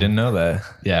 I actually didn't know that.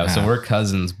 Yeah. So we're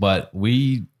cousins, but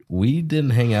we didn't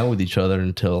hang out with each other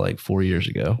until like 4 years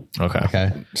ago.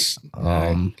 Okay.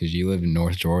 Because you lived in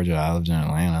North Georgia, I lived in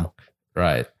Atlanta.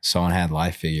 Right. Someone had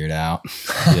life figured out.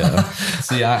 Yeah.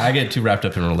 See, I get too wrapped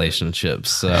up in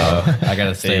relationships, so I got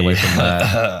to stay away from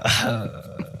that.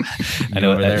 I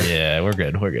know over there. Yeah, we're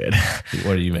good. What,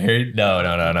 are you married? No.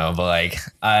 But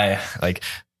like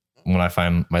when I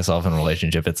find myself in a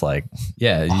relationship, it's like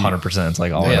 100%. It's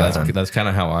like all that's kind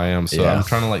of how I am. So I'm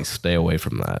trying to like stay away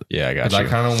from that. Yeah, I got you. I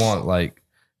kind of want like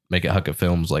Make It Hucket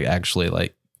Films like actually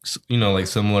like, you know, like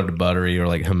similar to Buttery or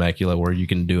like Hemecula where you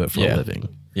can do it for a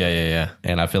living. Yeah.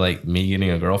 And I feel like me getting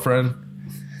a girlfriend,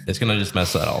 it's going to just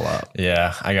mess that all up.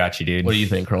 Yeah, I got you, dude. What do you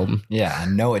think, Colton? Yeah, I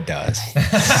know it does.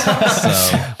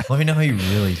 So let me know how you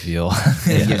really feel.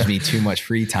 It gives me too much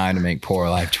free time to make poor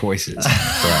life choices.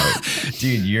 Right.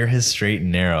 Dude, you're his straight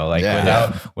and narrow. Like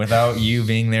without you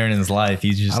being there in his life,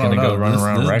 he's just going to go run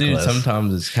around reckless. Dude,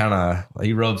 sometimes it's kind of,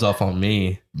 he rubs off on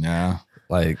me. Yeah.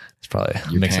 Like, it's probably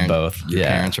a mix of both. Your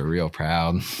parents are real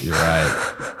proud. You're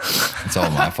right. It's all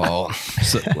my fault.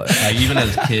 So, like, even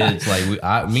as kids, like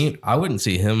I wouldn't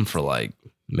see him for like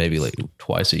maybe like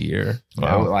twice a year.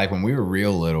 Wow. Like when we were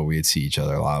real little, we'd see each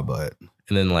other a lot, but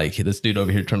and then like this dude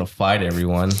over here trying to fight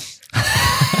everyone.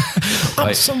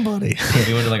 Like, somebody.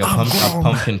 He went to like a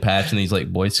pumpkin patch and these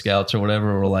like Boy Scouts or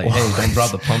whatever were like, hey, don't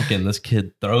drop the pumpkin. This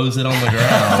kid throws it on the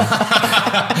ground.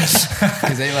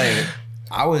 Because they like.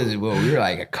 we were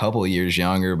like a couple of years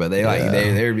younger, but they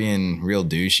were being real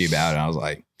douchey about it. I was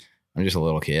like, I'm just a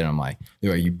little kid. I'm like,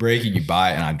 they're like, you break it, you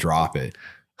buy it, and I drop it.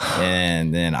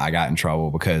 And then I got in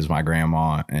trouble because my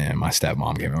grandma and my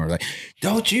stepmom came over like,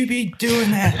 don't you be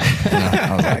doing that. And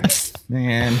I was like,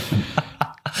 man.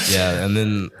 Yeah. And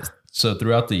then, so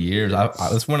throughout the years,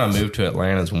 that's when I moved to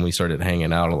Atlanta is when we started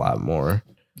hanging out a lot more.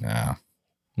 Yeah.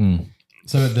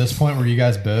 So at this point, were you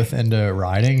guys both into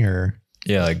riding or?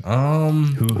 Yeah, like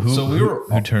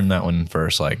who turned that one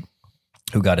first? Like,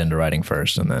 who got into riding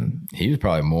first, and then he was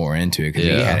probably more into it because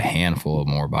he had a handful of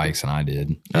more bikes than I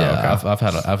did. Yeah,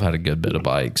 I've had a good bit of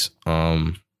bikes.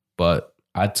 But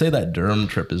I'd say that Durham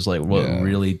trip is like what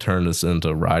really turned us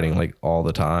into riding like all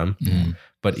the time.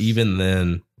 But even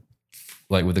then,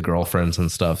 like with the girlfriends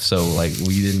and stuff, so like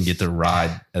we didn't get to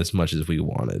ride as much as we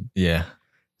wanted. Yeah.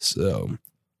 So,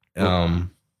 getting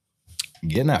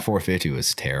that 450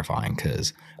 was terrifying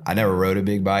because I never rode a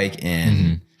big bike,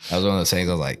 and that was one of those things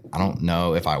I was like, I don't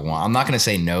know if I want. I'm not going to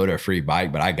say no to a free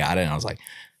bike, but I got it, and I was like,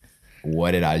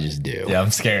 what did I just do? Yeah, I'm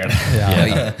scared.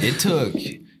 Like,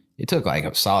 it took like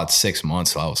a solid 6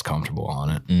 months till I was comfortable on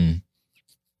it.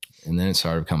 And then it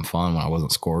started to become fun when I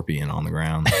wasn't scorpion on the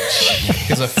ground.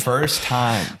 Because the first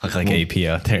time... Look like AP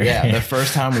out there. Yeah, the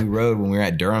first time we rode when we were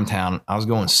at Durham Town, I was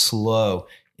going slow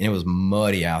and it was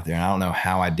muddy out there. And I don't know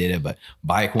how I did it, but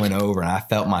bike went over and I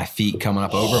felt my feet coming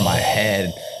up over my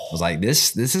head. I was like,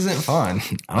 this isn't fun.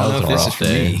 I don't know if this is for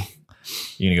me.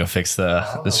 You gonna go fix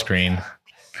the screen?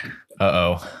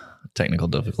 Technical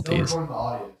difficulties.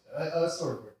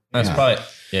 That's probably...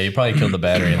 Yeah, you probably killed the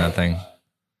battery in that thing.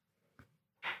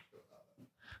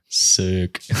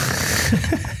 Sick.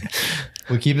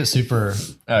 We keep it super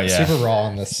raw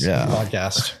on this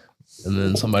podcast. And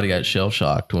then somebody got shell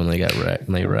shocked when they got wrecked.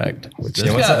 And they wrecked.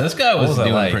 This guy was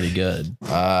doing pretty good.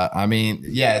 I mean,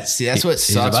 yeah. See, that's what sucks.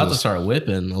 He's about to start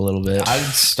whipping a little bit. I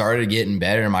started getting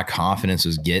better, and my confidence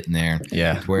was getting there.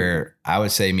 Yeah, where I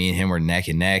would say me and him were neck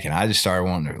and neck, and I just started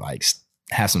wanting to like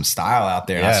have some style out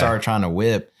there. And I started trying to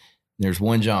whip. There's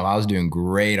one jump I was doing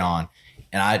great on,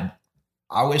 and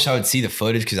I wish I would see the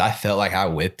footage because I felt like I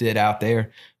whipped it out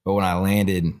there. But when I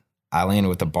landed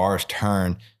with the bars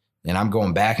turned, and I'm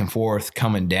going back and forth,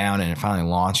 coming down, and it finally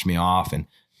launched me off. And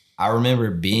I remember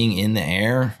being in the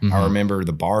air. I remember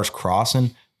the bars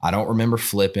crossing. I don't remember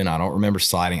flipping. I don't remember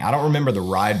sliding. I don't remember the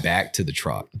ride back to the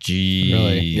truck. Jeez.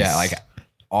 Really? Yeah, like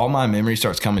all my memory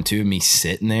starts coming to me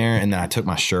sitting there, and then I took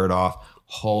my shirt off.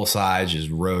 Whole side just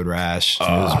road rash. It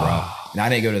was rough. And I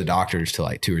didn't go to the doctor until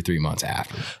like 2 or 3 months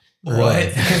after. What?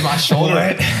 Because my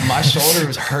shoulder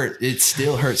was hurt. It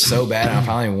still hurts so bad. And I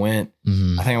finally went.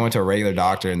 I think I went to a regular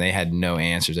doctor and they had no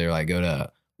answers. They were like, go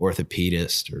to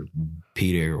orthopedist or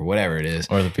Peter or whatever it is.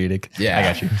 Orthopedic. Yeah, I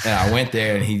got you. And I went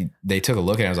there and they took a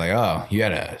look at it. I was like, oh, you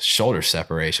had a shoulder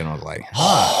separation. I was like,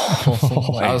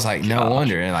 huh. I was like, no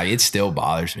wonder. And like, it still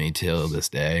bothers me till this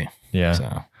day. Yeah.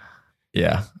 So.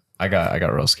 Yeah. I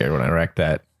got real scared when I wrecked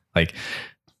that. Like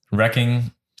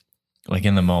wrecking. Like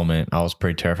in the moment, I was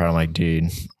pretty terrified. I'm like,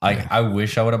 dude, I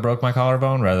wish I would have broke my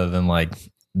collarbone rather than like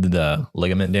the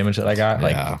ligament damage that I got.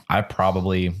 Like I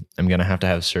probably am going to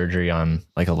have surgery on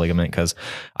like a ligament because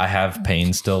I have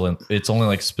pain still. And it's only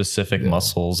like specific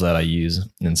muscles that I use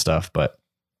and stuff. But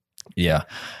yeah,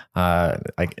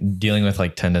 like dealing with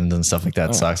like tendons and stuff like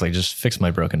that sucks. Like just fix my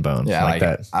broken bone. Yeah, like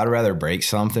that. I'd rather break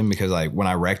something because like when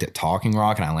I wrecked at Talking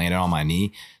Rock and I landed on my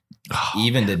knee,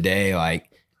 even today, like,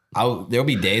 there'll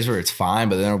be days where it's fine,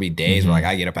 but then there'll be days where like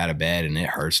I get up out of bed and it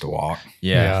hurts to walk.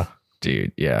 Yeah.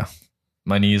 Dude. Yeah.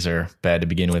 My knees are bad to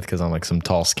begin with because I'm like some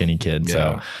tall, skinny kid. Yeah.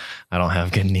 So I don't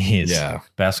have good knees. Yeah.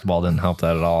 Basketball didn't help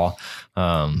that at all.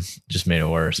 Just made it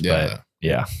worse. Yeah. But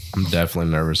yeah. I'm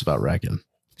definitely nervous about wrecking.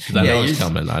 I know it's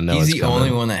coming. I know he's the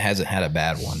only one that hasn't had a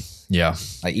bad one. Yeah.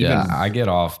 Like even I get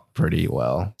off pretty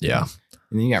well. Yeah.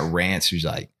 And then you got Rance who's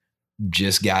like,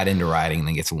 just got into riding and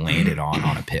then gets landed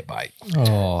on a pit bike.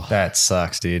 Oh, that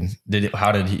sucks, dude.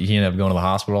 How did he end up going to the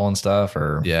hospital and stuff?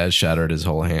 Or yeah, it shattered his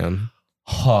whole hand.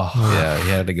 Yeah, he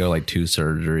had to go like 2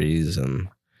 surgeries and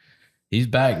he's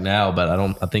back now, but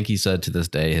I think he said to this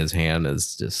day his hand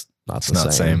is just not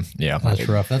the same. Yeah, that's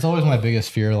rough. That's always my biggest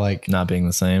fear, like not being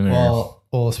the same. Well,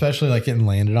 especially like getting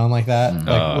landed on like that.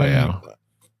 Like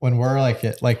when we're like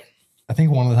I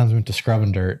think one of the times we went to Scrub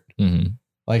and Dirt.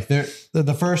 Like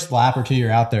the first lap or two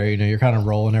you're out there, you know, you're kind of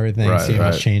rolling everything, seeing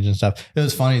what's changed and stuff. It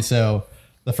was funny. So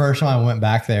the first time I went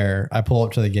back there, I pull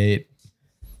up to the gate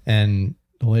and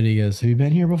the lady goes, have you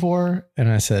been here before? And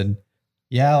I said,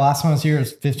 yeah, last time I was here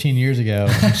was 15 years ago.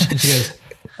 And she goes,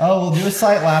 oh, we'll do a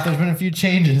sight lap. There's been a few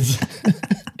changes.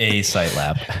 A sight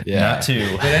lap. Yeah. Not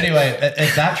 2. But anyway,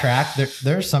 at that track,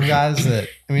 there's some guys that,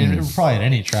 I mean, probably at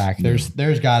any track, there's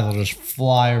guys that'll just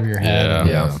fly over your head.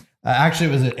 Yeah. Actually,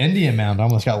 it was at Indian Mound. I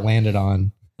almost got landed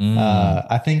on.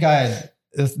 I think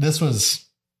this was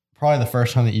probably the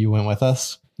first time that you went with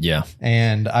us. Yeah.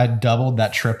 And I doubled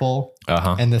that triple.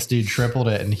 And this dude tripled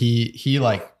it. And he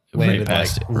like landed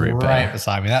right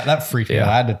beside me. That freaked me out.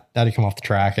 I had to come off the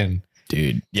track and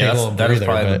dude. Yeah, that is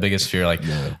probably the biggest fear. Like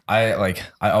I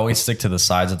always stick to the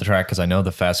sides of the track because I know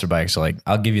the faster bikes are like,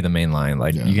 I'll give you the main line.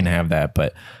 Like you can have that.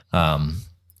 But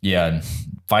yeah,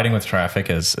 fighting with traffic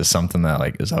is something that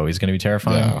like is always going to be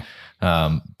terrifying.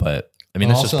 But I mean,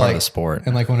 that's just part of the sport.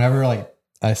 And like whenever like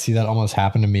I see that almost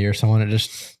happen to me or someone, it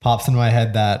just pops into my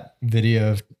head that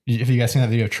video of, if you guys seen that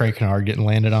video of Trey Kennard getting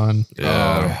landed on.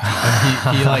 Yeah.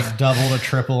 And he like doubled a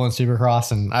triple in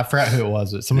Supercross, and I forgot who it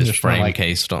was, but someone His just went frame like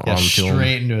cased on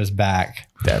straight into his back.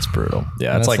 That's brutal.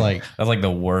 Yeah, it's like that's like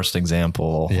the worst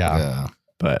example. Yeah.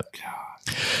 But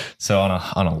so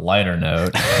on a lighter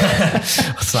note,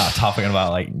 it's not talking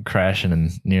about like crashing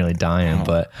and nearly dying,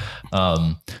 but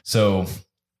so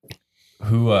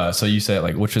who so you say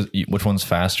like which one's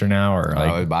faster now, or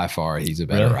like by far he's a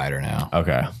better rider now.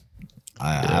 Okay.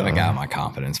 I haven't got my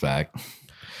confidence back.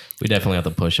 We definitely have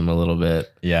to push him a little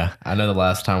bit. Yeah. I know the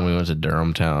last time we went to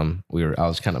Durham Town, I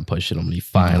was kind of pushing him. He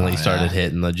finally started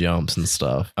hitting the jumps and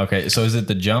stuff. Okay. So is it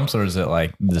the jumps or is it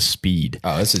like the speed?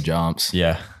 Oh, it's the jumps.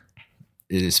 Yeah.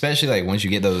 Especially like once you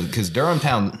get those, because Durham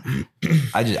Town,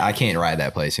 I can't ride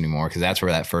that place anymore because that's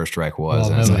where that first wreck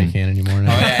was. Well, nobody can anymore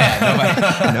now.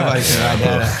 Nobody can ride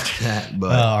that after that.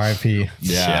 But RIP.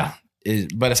 Yeah.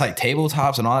 But it's like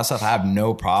tabletops and all that stuff I have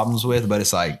no problems with, but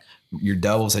it's like your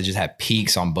doubles that just have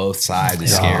peaks on both sides. It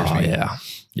scares me.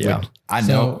 Yeah. I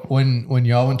know. So when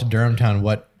y'all went to Durham Town,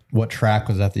 what track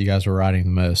was that you guys were riding the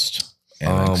most?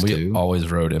 We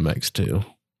always rode MX2.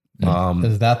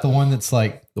 Is that the one that's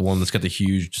like the one that's got the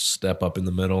huge step up in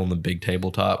the middle and the big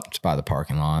tabletop? It's by the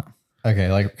parking lot.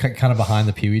 Okay, like kind of behind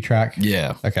the Pee Wee track?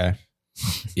 Yeah. Okay.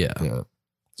 Yeah.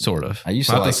 Sort of. I used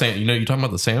to Not like the sand. You're talking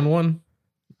about the sand one?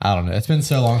 I don't know. It's been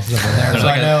so long since I've been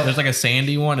there. There's like a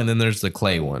sandy one, and then there's the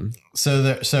clay one.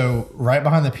 So right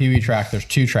behind the Pee Wee track, there's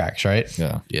 2 tracks, right?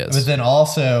 Yeah. Yes. But then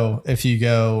also, if you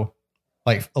go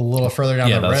like a little further down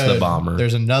the road, that's the Bomber.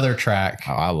 There's another track.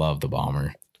 Oh, I love the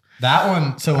Bomber. That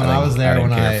one. So when I was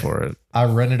there, for it. I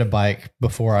rented a bike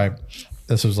before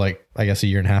this was like, I guess a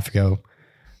year and a half ago.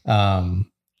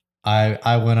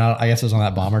 I went out, I guess it was on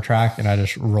that Bomber track, and I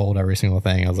just rolled every single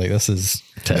thing. I was like, this is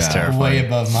terrifying. Way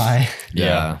above my.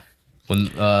 Yeah.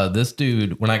 When this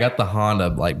dude, when I got the Honda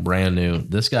like brand new,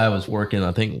 this guy was working,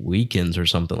 I think weekends or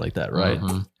something like that, right?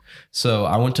 Mm-hmm. So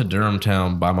I went to Durham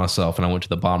Town by myself, and I went to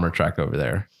the Bomber track over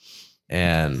there,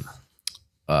 and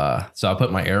so I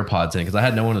put my AirPods in because I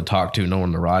had no one to talk to, no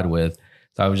one to ride with.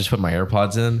 So I would just put my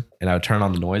AirPods in, and I would turn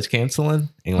on the noise canceling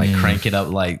and like crank it up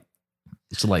like.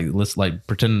 So like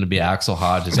pretending to be Axel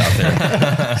Hodges out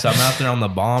there. So I'm out there on the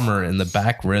Bomber in the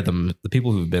back rhythm. The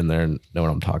people who've been there know what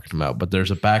I'm talking about. But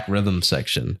there's a back rhythm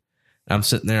section. And I'm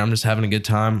sitting there. I'm just having a good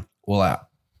time. Well,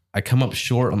 I come up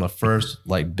short on the first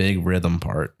like big rhythm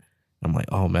part. I'm like,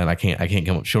 oh man, I can't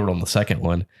come up short on the second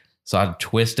one. So I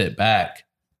twist it back.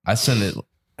 I send it,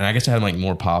 and I guess I had like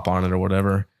more pop on it or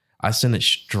whatever. I send it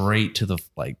straight to the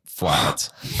like flats.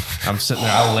 I'm sitting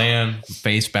there, I land,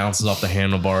 face bounces off the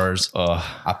handlebars.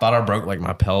 I thought I broke like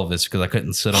my pelvis because I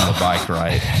couldn't sit on the bike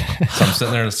right. So I'm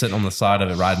sitting there sitting on the side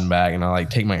of it riding back, and I like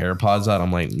take my AirPods out.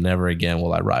 I'm like, never again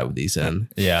will I ride with these in.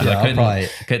 Yeah. I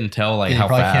couldn't tell like how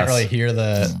fast. You can't really hear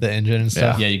the engine and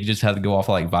stuff. Yeah, you just have to go off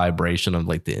like vibration of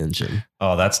like the engine.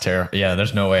 Oh, that's terrible. Yeah,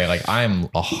 there's no way. Like I'm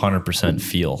 100%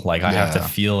 feel. Like I have to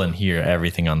feel and hear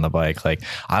everything on the bike. Like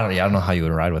I don't know how you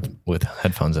would ride with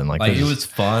headphones in. Like it was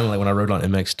fun. Like when I rode on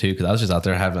MX2, because I was just out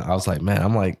there I was like, man,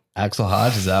 I'm like Axel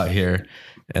Hodges out here.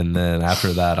 And then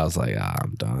after that, I was like,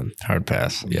 I'm done. Hard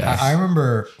pass. Yeah. I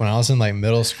remember when I was in like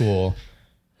middle school,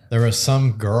 there was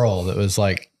some girl that was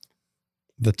like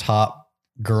the top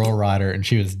girl rider, and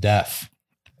she was deaf.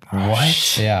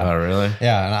 What? Yeah. Oh, really?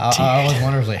 Yeah. And I always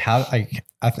wondered like how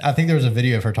I think there was a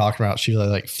video of her talking about she was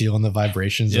like feeling the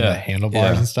vibrations of the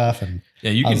handlebars and stuff. And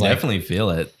yeah, you can definitely feel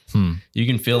it. You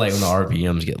can feel like when the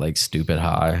RPMs get like stupid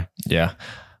high. Yeah.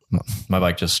 My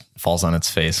bike just falls on its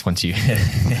face once you get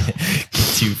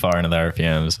too far into the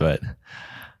RPMs. But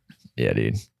yeah,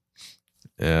 dude.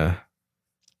 Yeah.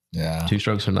 Yeah.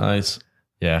 2-strokes are nice.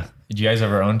 Yeah. Did you guys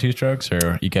ever own 2-strokes,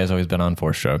 or you guys always been on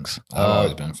 4-strokes? I've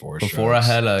always been 4-strokes. Before I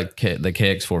had the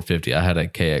KX 450, I had a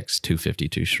KX 250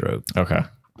 2-stroke. Okay.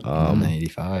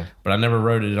 85. But I never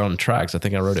rode it on tracks. I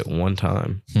think I rode it one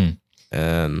time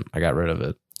and I got rid of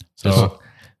it. So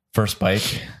first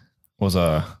bike was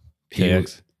a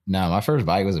KX? No, my first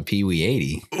bike was a Pee Wee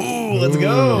 80. Ooh, let's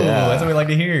go. Yeah. That's what we like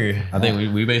to hear. I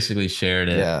think we basically shared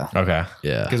it. Yeah. Okay.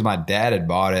 Yeah. Because my dad had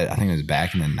bought it, I think it was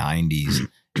back in the 90s.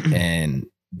 And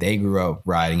they grew up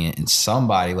riding it, and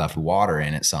somebody left water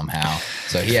in it somehow.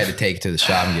 So he had to take it to the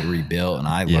shop and get rebuilt. And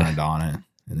I learned on it.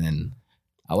 And then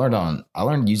I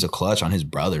learned to use a clutch on his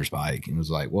brother's bike. And it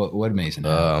was like, what Mason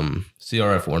have?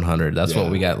 CRF 100. That's what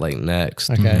we got like next.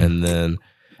 Okay. And then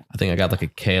I think I got like a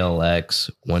KLX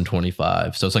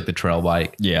 125. So it's like the trail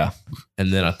bike. Yeah.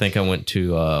 And then I think I went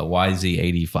to YZ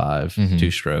 85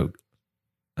 2-stroke.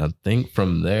 I think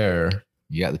from there,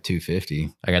 You got the 250.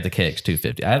 I got the KX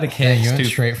 250. I had the KX. Yeah, you went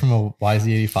straight from a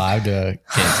YZ85 to a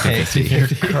KX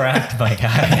 250. Cracked my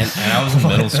guy. And I was in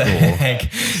middle school.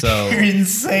 So you're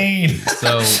insane.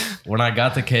 So when I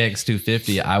got the KX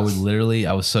 250, I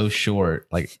was so short.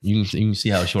 Like you can see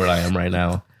how short I am right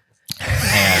now.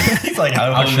 And He's like,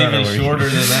 I was even shorter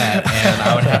than that. And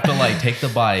I would have to like take the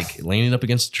bike, lean it up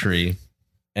against a tree,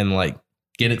 and like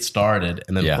get it started,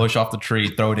 and then push off the tree,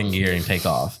 throw it in gear, and take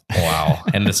off. Wow.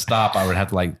 And to stop, I would have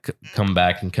to like come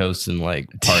back and coast and like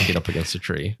park it up against a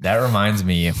tree. That reminds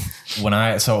me when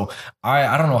I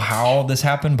don't know how this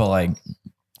happened, but like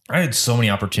I had so many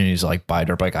opportunities to like buy a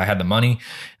dirt bike. I had the money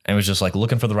and was just like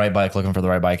looking for the right bike,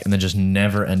 and then just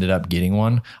never ended up getting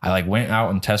one. I like went out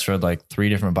and test rode like 3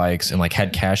 different bikes and like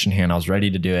had cash in hand. I was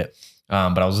ready to do it.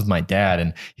 But I was with my dad,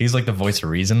 and he's like the voice of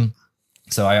reason.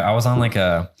 So I was on like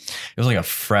it was like a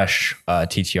fresh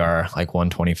TTR, like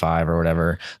 125 or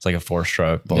whatever. It's like a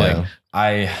 4-stroke, but like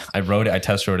I rode it, I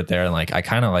test rode it there, and like I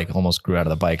kind of like almost grew out of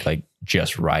the bike, like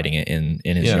just riding it in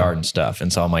his yard and stuff.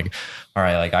 And so I'm like, all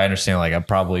right, like I understand, like I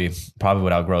probably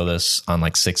would outgrow this on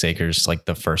like 6 acres, like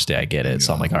the first day I get it.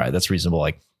 So I'm like, all right, that's reasonable.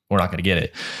 Like we're not going to get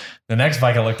it. The next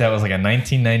bike I looked at was like a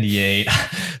 1998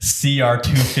 CR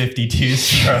 252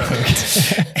 stroke.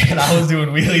 And I was doing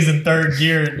wheelies in third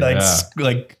gear,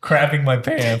 like crapping my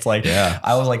pants. Like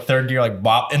I was like third gear, like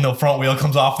bop, and the front wheel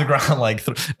comes off the ground like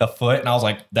a foot. And I was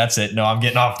like, that's it. No, I'm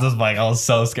getting off this bike. I was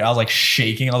so scared. I was like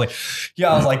shaking. I was like,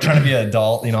 I was like trying to be an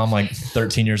adult. You know, I'm like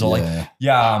 13 years old.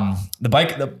 The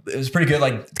bike, it was pretty good.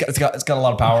 Like it's got a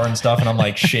lot of power and stuff. And I'm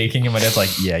like shaking. And my dad's like,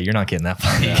 yeah, you're not getting that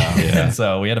bike. And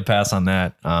so we had to pass on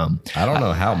that. I don't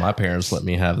know how my parents let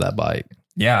me have that bike.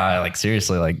 Yeah, like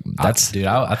seriously, like that's dude.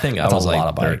 I think I was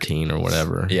like 13 or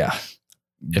whatever. Yeah,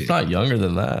 if not younger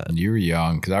than that. You were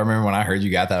young, because I remember when I heard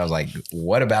you got that, I was like,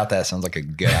 "What about that sounds like a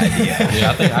good idea?" Dude,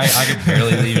 I think I could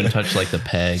barely even touch like the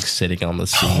pegs sitting on the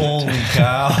seat. Holy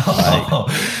cow!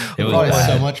 It was probably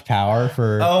so much power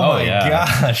for. Oh my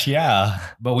gosh, yeah.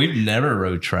 But we've never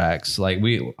rode tracks. Like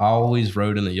I always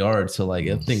rode in the yard, so like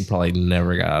that thing probably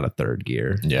never got out of third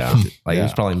gear. Yeah, like it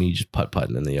was probably me just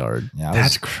putting in the yard. Yeah,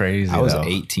 that's crazy. I was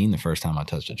 18 the first time I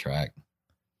touched a track.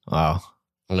 Wow.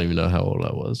 I don't even know how old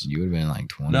I was. You would have been like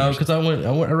 20. No, because I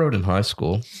rode in high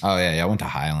school. Oh yeah, I went to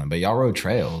Highland, but y'all rode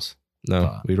trails.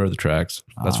 No, we rode the tracks.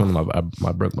 That's when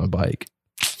I broke my bike,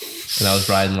 and I was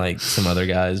riding like some other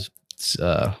guys,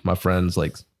 my friends,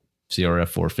 like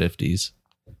CRF 450s.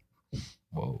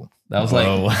 Whoa, that was like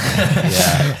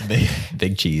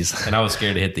big cheese, and I was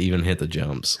scared to even hit the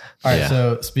jumps. All right,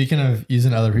 so speaking of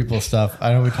using other people's stuff,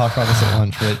 I know we talked about this at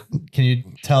lunch, but can you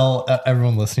tell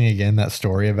everyone listening again that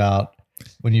story about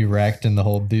when you wrecked and the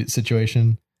whole boot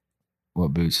situation?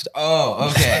 What boots? Oh,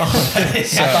 okay.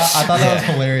 So, I thought that was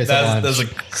hilarious. That's a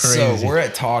crazy. So we're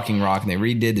at Talking Rock, and they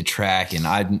redid the track, and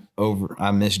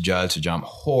I misjudged to jump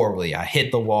horribly. I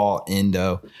hit the wall,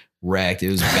 endo, wrecked. It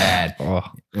was bad.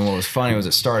 And what was funny was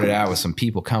it started out with some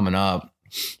people coming up,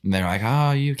 and they're like,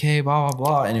 "Oh, you okay?" Blah blah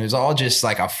blah, and it was all just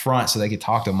like a front so they could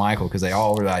talk to Michael, because they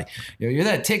all were like, "Yo, you're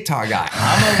that TikTok guy."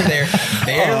 I'm over there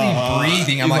barely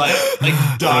breathing. I'm like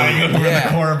dying over in the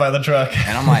corner by the truck,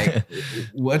 and I'm like,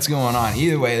 "What's going on?"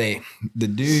 Either way, the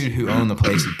dude who owned the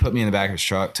place, he put me in the back of his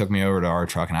truck, took me over to our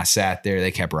truck, and I sat there.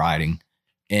 They kept riding,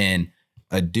 and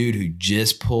a dude who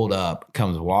just pulled up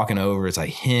comes walking over. It's like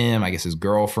him, I guess his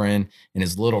girlfriend, and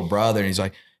his little brother, and he's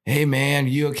like, "Hey man,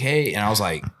 you okay?" And I was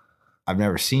like, "I've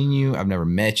never seen you. I've never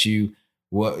met you.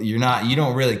 What you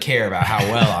don't really care about how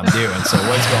well I'm doing. So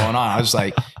what's going on?" I was just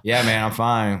like, "Yeah, man, I'm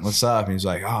fine. What's up?" And he's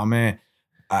like, "Oh man,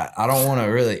 I don't want to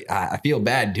really, I feel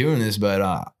bad doing this,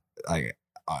 but like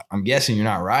I'm guessing you're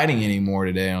not riding anymore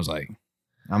today." And I was like,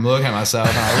 I'm looking at myself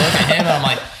and I look at him and I'm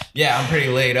like, "Yeah, I'm pretty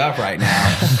laid up right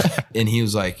now." And he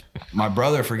was like, "My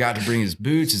brother forgot to bring his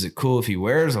boots. Is it cool if he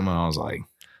wears them?" And I was like,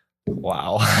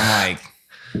 wow. I'm like,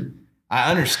 I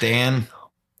understand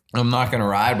I'm not going to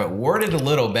ride, but word it a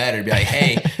little better. Be like,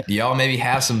 "Hey, do y'all maybe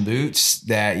have some boots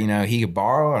that, he could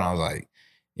borrow?" And I was like,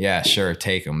 "Yeah, sure.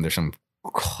 Take them." There's some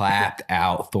clapped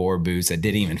out Thor boots that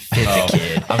didn't even fit the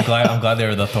kid. I'm glad they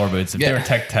were the Thor boots. If they were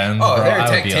Tech 10s, if they were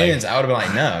Tech 10s, I would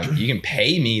have been like, "No, you can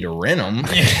pay me to rent them."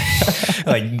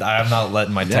 Like, I'm not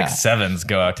letting my Tech 7s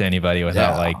go out to anybody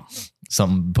without like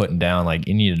something putting down, like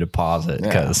you need a deposit,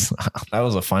 because that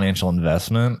was a financial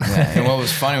investment. And what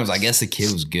was funny was, I guess the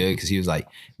kid was good because he was like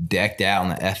decked out in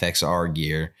the FXR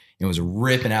gear and was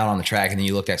ripping out on the track. And then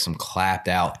you looked at some clapped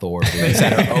out Thor boots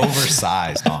that are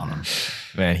oversized on him.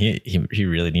 Man, he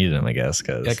really needed him, I guess.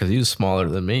 Because he was smaller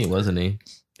than me, wasn't he?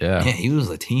 Yeah, he was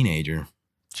a teenager.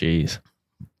 Jeez.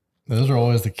 Those are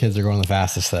always the kids that are going the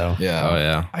fastest, though. Yeah. Oh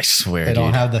yeah. I swear, They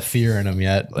don't have the fear in them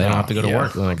yet. They don't have to go to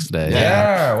work the next day.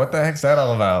 Yeah. What the heck's that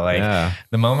all about? Like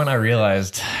the moment I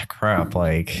realized, crap,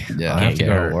 like I have to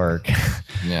go to work.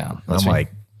 Yeah. I'm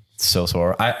like so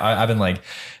sore. I've been like,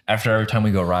 after every time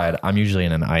we go ride, I'm usually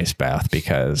in an ice bath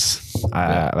because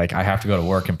I have to go to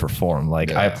work and perform.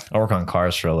 Like I work on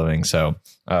cars for a living. So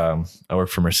I work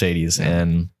for Mercedes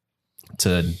and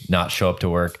to not show up to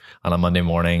work on a Monday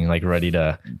morning, like ready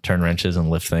to turn wrenches and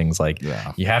lift things, like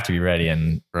you have to be ready.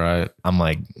 And I'm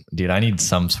like, dude, I need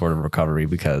some sort of recovery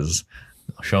because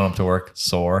showing up to work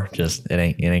sore, just it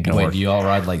ain't gonna work. Do you all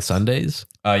ride like Sundays?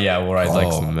 Yeah, we'll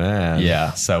ride man.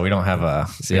 Yeah, so we don't have a.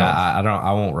 See, I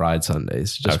won't ride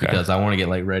Sundays just because I want to get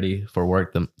like ready for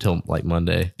work till like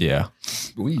Monday. Yeah,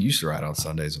 we used to ride on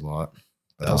Sundays a lot.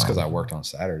 That was because I worked on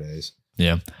Saturdays.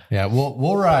 Yeah.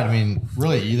 We'll ride. I mean,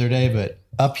 really either day, but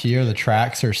up here the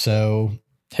tracks are so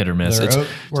hit or miss.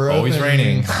 We're always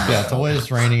raining. Yeah, it's always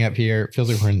raining up here. It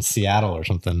feels like we're in Seattle or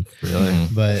something. Really,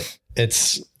 but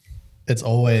it's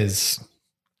always.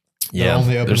 They're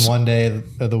only open one day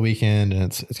of the weekend, and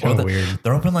it's kind of weird.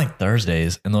 They're open like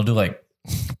Thursdays, and they'll do like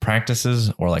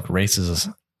practices or like races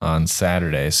on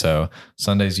Saturday. So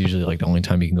Sunday's usually like the only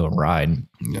time you can go and ride.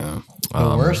 Yeah.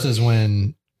 The worst is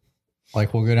when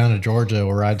like we'll go down to Georgia,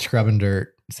 we'll ride scrub and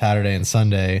dirt Saturday and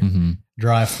Sunday,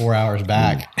 drive 4 hours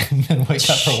back, and then wake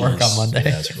up for work on Monday.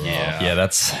 Yeah,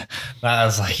 that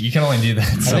was like you can only do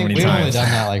that so many times. We've only done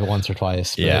that like once or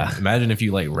twice. Yeah, imagine if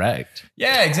you like wrecked.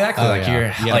 Yeah, exactly.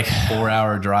 You like 4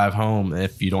 hour drive home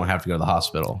if you don't have to go to the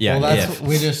hospital. Yeah, well,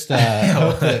 we just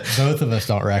hope that both of us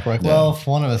don't wreck. We're like, well, if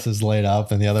one of us is laid up,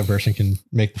 then the other person can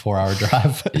make the 4 hour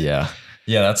drive. Yeah,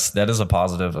 that is a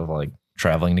positive of like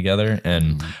traveling together.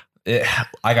 And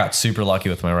I got super lucky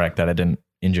with my wreck that I didn't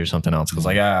injure something else because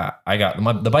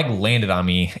the bike landed on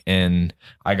me and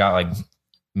I got like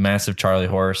massive Charlie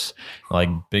horse, like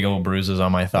big old bruises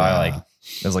on my thigh, like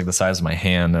it was like the size of my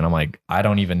hand, and I'm like, I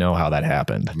don't even know how that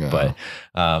happened, but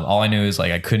all I knew is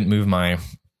like I couldn't move my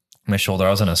shoulder. I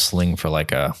was in a sling for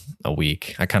like a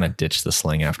week. I kind of ditched the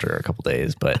sling after a couple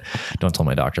days, but don't tell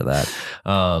my doctor that.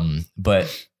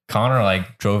 But Connor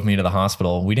like drove me to the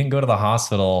hospital. We didn't go to the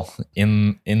hospital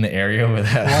in the area with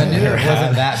that. Well, I knew it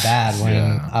wasn't that bad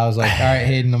when I was like, all right,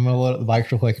 Hayden, I'm going to load up the bike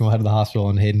real quick and we'll head to the hospital.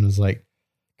 And Hayden was like,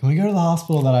 can we go to the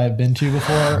hospital that I've been to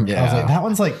before? I was like, that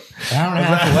one's like an hour and a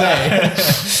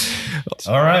half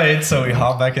away. All right. So we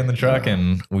hopped back in the truck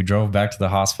and we drove back to the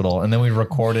hospial, and then we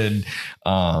recorded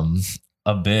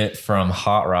a bit from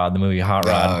Hot Rod, the movie Hot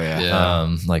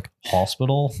Rod. Like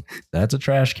hospital, that's a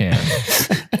trash can.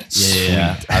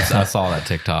 Yeah. I saw that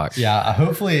TikTok. Yeah.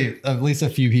 Hopefully at least a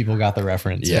few people got the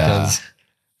reference because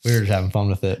we were just having fun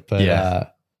with it.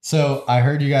 But so I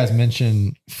heard you guys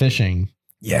mention fishing.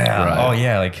 Yeah. Right. Oh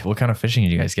yeah. Like what kind of fishing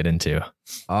did you guys get into?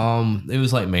 It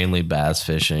was like mainly bass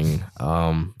fishing.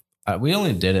 We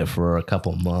only did it for a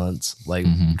couple months, like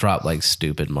dropped like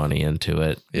stupid money into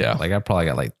it. Yeah. Like I probably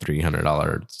got like $300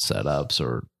 setups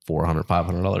or $400,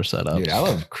 $500 setups. Dude, I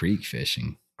love creek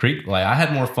fishing. Like I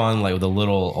had more fun like with the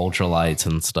little ultralights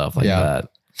and stuff like that.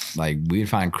 Like we'd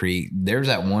find creek. There's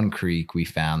that one creek we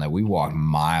found that we walked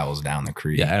miles down the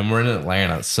creek. Yeah, and we're in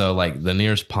Atlanta, so like the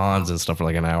nearest ponds and stuff are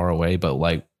like an hour away. But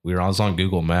like I was on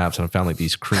Google Maps and I found like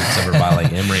these creeks over by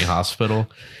like Emory Hospital.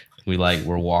 We like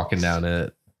were walking down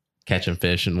it, catching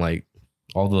fish, and like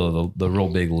all the real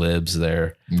big libs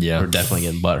there. Yeah, we're definitely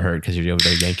getting butt hurt because you're over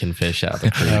there yanking fish out the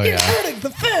creek. Oh yeah, hurting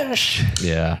the fish.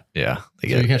 Yeah. So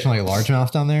you're catching like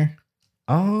largemouth down there?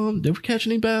 Did we catch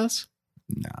any bass?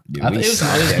 No, dude, I think it was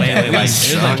mainly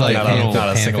like not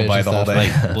a single bite the whole day.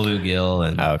 Like bluegill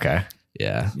and okay.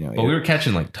 Yeah. You know, but we were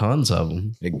catching like tons of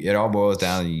them. It all boils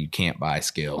down to you can't buy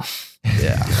skill.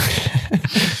 Yeah.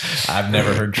 I've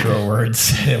never heard truer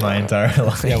words in my entire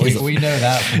life. Yeah, we know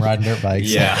that from riding dirt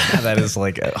bikes. Yeah, that is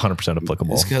like 100%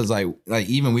 applicable. It's because like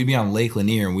even we'd be on Lake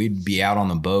Lanier and we'd be out on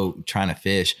the boat trying to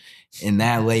fish. In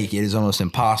that lake, it is almost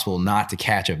impossible not to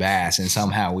catch a bass, and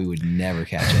somehow we would never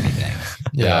catch anything.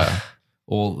 Yeah.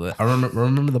 Well, I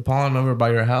remember the pond over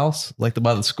by your house, like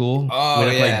by the school. Oh,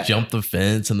 we like jumped the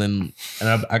fence, and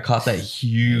I caught that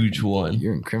huge one.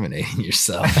 You're incriminating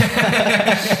yourself.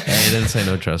 Hey, you didn't say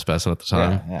no trespassing at the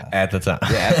time. Yeah. At the time.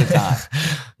 Yeah, at the time.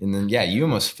 And then you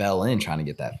almost fell in trying to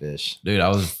get that fish. Dude, I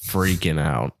was freaking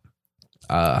out.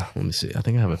 Let me see. I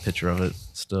think I have a picture of it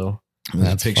still.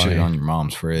 That's a picture funny. On your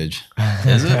mom's fridge.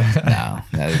 Is it? No,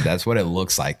 that's what it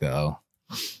looks like though.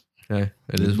 Okay,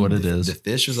 it is what it is. The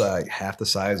fish was like half the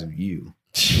size of you.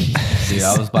 Dude,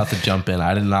 I was about to jump in.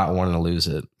 I did not want to lose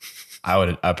it. I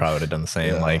probably would have done the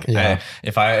same.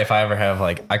 If I ever have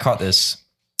like, I caught this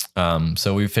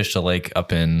So we fished a lake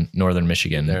up in northern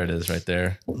Michigan. There it is right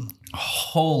there.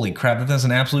 Holy crap, that's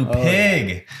an absolute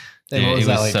pig. Dude, what was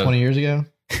that, like 20 years ago?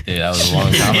 Yeah, that was a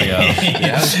long time ago.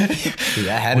 Dude,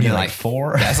 that had to be like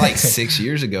 4. That's like 6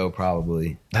 years ago,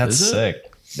 probably. That's sick.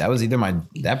 That was either I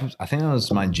think that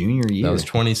was my junior year. That was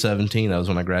 2017. That was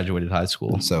when I graduated high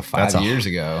school. So 5 years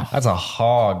ago. That's a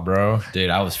hog, bro. Dude,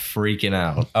 I was freaking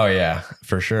out. Oh yeah,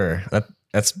 for sure.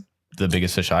 That's the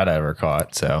biggest fish I'd ever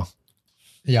caught. So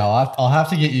yeah, I'll have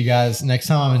to get you guys next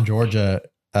time I'm in Georgia.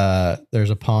 There's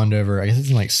a pond over, I guess it's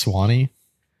in like Swanee,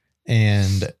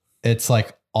 and it's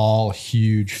like all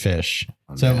huge fish.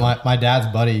 So my dad's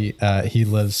buddy, he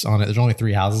lives on it. There's only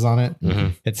 3 houses on it. Mm-hmm.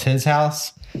 It's his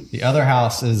house. The other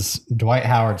house is Dwight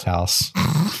Howard's house.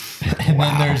 And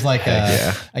then there's like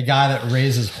a guy that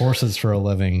raises horses for a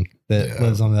living that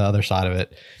lives on the other side of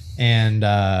it. And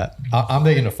I'm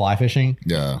big into fly fishing.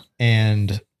 Yeah.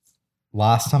 And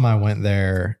last time I went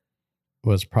there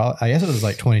was probably, I guess it was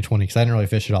like 2020 because I didn't really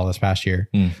fish it all this past year.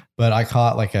 But I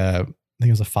caught like I think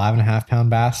it was a 5.5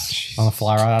 pound bass on a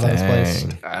fly rod out of this place.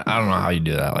 I don't know how you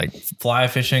do that. Like fly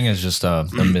fishing is just a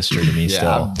mystery to me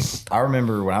still. I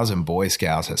remember when I was in Boy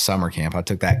Scouts at summer camp, I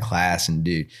took that class, and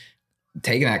dude,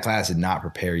 taking that class did not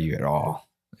prepare you at all.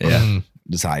 Yeah.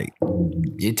 It's like,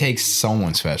 it takes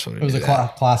someone special to do It was a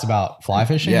class about fly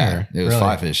fishing? Yeah, it was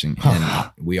fly fishing,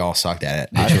 and we all sucked at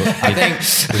it. I think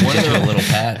one of the little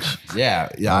patch. Yeah,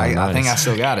 I think I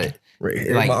still got it.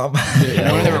 Like, Mom. One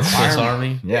of the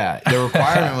requirements, the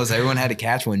requirement was everyone had to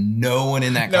catch one. No one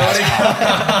in that class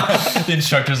caught. The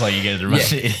instructor's like, you guys are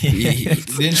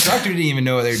the instructor didn't even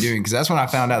know what they were doing, because that's when I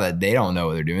found out that they don't know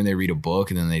what they're doing. They read a book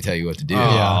and then they tell you what to do.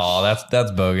 Oh,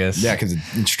 that's bogus. Yeah, because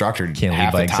the instructor Can't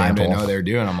half lead the by time example. didn't know what they were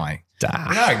doing. I'm like, you're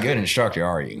not a good instructor,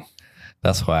 are you?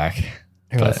 That's whack.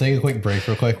 Here, let's take a quick break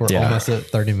real quick. We're almost at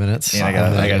 30 minutes. Yeah, I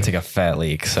gotta take a fat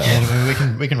leak. So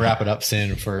and we can wrap it up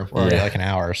soon for already like an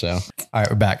hour or so. All right,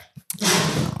 we're back.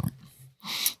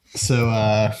 So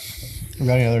we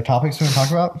got any other topics we want to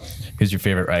talk about? Who's your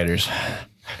favorite riders?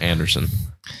 Anderson.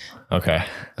 Okay.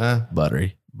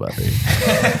 Buttery.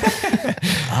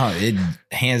 Oh, it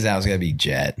hands down, it's gotta be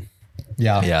Jet.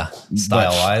 Yeah.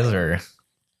 Style wise, or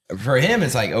for him,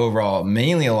 it's like overall,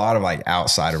 mainly a lot of like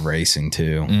outside of racing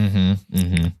too.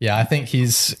 Yeah, I think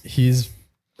he's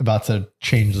about to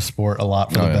change the sport a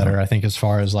lot for the better. I think as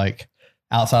far as like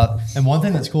outside. And one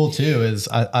thing that's cool too is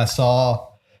I saw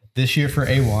this year for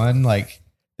A1, like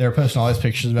they were posting all these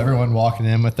pictures of everyone walking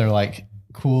in with their like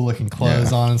cool looking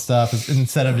clothes on and stuff,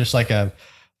 instead of just like a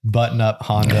button up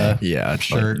Honda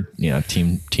shirt. Like,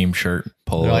 team shirt,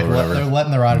 polo, they're like, or whatever. They're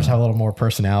letting the riders have a little more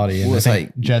personality. And I think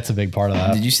like Jet's a big part of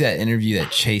that. Did you see that interview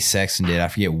that Chase Sexton did? I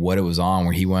forget what it was on,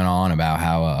 where he went on about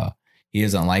how he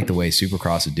doesn't like the way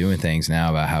Supercross is doing things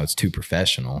now, about how it's too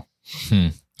professional.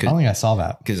 I don't think I saw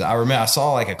that. Because I remember I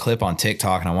saw like a clip on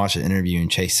TikTok, and I watched the interview,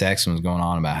 and Chase Sexton was going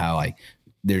on about how like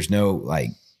there's no like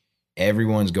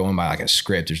everyone's going by like a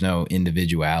script. There's no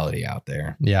individuality out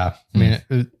there. Yeah. I mean,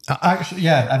 actually,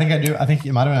 I think I do. I think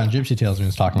it might have been on Gypsy Tales when he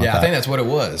was talking about that. Yeah, I think that's what it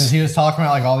was. Because he was talking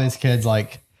about like all these kids,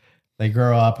 like they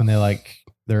grow up and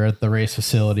they're at the race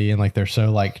facility and like they're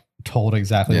so like told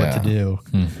exactly what to do.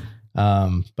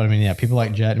 But I mean, people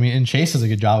like Jet. I mean, and Chase does a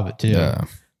good job of it too. Yeah.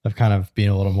 Of kind of being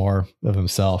a little more of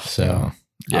himself. So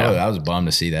I was bummed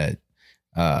to see that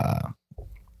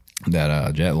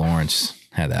Jet Lawrence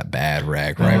had that bad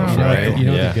wreck right before. You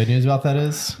know what the good news about that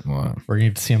is? What? We're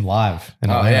going to see him live.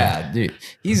 Dude.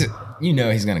 He's going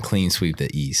to clean sweep the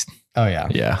East. Oh yeah.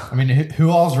 Yeah. I mean, who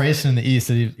all's racing in the East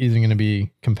that is even going to be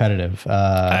competitive?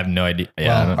 I have no idea.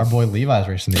 Yeah. Our boy Levi's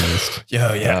racing in the East.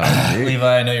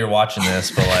 Levi, I know you're watching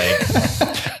this, but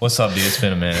like, what's up, dude? It's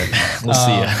been a minute. We'll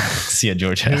see ya. See ya,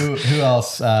 Georgia. Who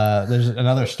else? There's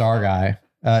another star guy,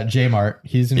 J Mart.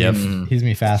 He's gonna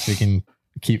be fast. So he can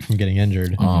keep from getting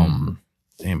injured.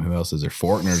 Damn, who else is there?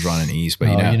 Faulkner's running East, but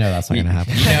you know that's not going to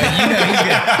happen. He's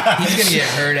going to get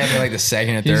hurt after like the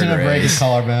second or third race. He's going to break his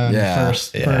collarbone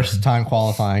first time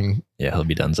qualifying. Yeah, he'll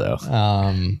be donezo.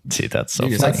 Dude, that's so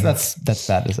funny. That's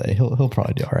bad to say. He'll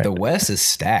probably do all right. The West is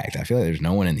stacked. I feel like there's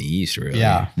no one in the East really.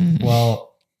 Yeah.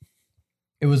 Well,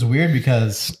 it was weird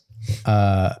because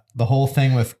the whole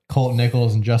thing with Colt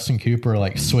Nichols and Justin Cooper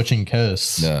like switching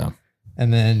coasts. Yeah.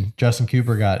 And then Justin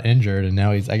Cooper got injured, and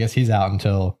now I guess he's out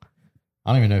until,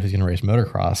 I don't even know if he's going to race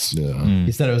motocross. Yeah.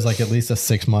 He said it was like at least a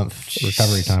 6-month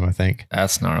recovery time, I think.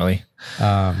 That's gnarly.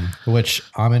 Which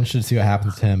I'm interested to see what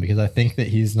happens to him, because I think that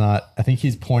he's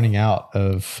pointing out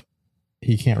of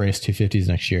he can't race 250s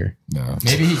next year. No.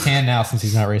 Maybe he can now since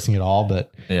he's not racing at all,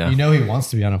 but he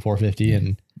wants to be on a 450.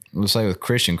 And it was like with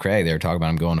Christian Craig, they were talking about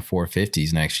him going to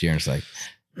 450s next year. And it's like,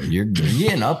 You're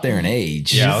getting up there in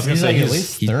age. Yeah, I was gonna say like at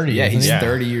least 30. He's isn't he?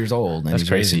 30 years old, and That's he's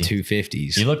crazy. racing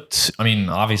 250s. He looked, I mean,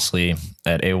 obviously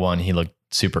at A1, he looked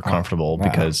super comfortable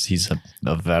because he's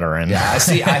a veteran. Yeah, I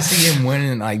see him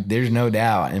winning. Like, there's no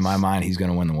doubt in my mind he's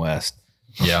going to win the West.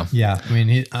 Yeah. Yeah. I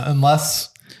mean, unless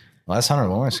Hunter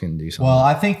Lawrence can do something. Well,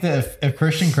 I think that if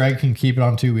Christian Craig can keep it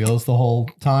on two wheels the whole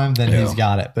time, then he's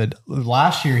got it. But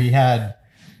last year he had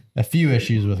a few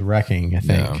issues with wrecking, I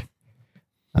think.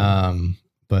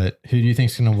 But who do you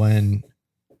think is going to win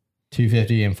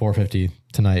 250 and 450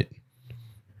 tonight?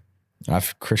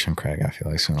 Christian Craig, I feel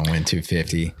like, is going to win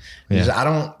 250.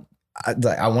 Yeah.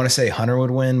 I want to say Hunter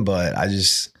would win, but I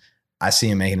see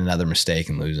him making another mistake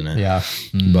and losing it. Yeah.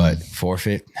 But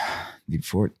 450,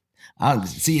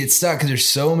 see, it's stuck because there's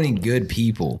so many good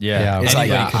people. Yeah. It's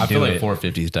like, I feel like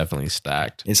 450 is definitely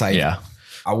stacked. It's like,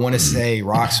 I want to say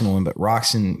Roxon will win, but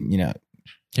Roxon,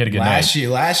 he had a good last year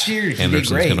he Anderson's did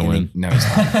great. gonna win. No, he's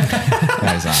not. No,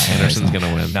 he's not. Anderson's going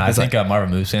to win. No, I think Marvin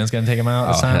Moussan's going to take him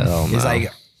out this time. Hell no. It's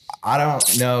like, I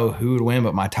don't know who would win,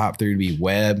 but my top three would be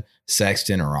Webb,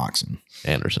 Sexton, or Roxon.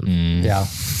 Anderson. Yeah.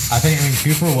 I think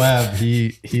Cooper Webb,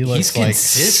 he looks He's like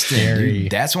consistent, scary.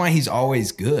 dude. That's why he's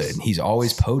always good. He's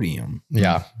always podium.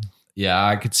 Yeah. Yeah,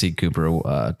 I could see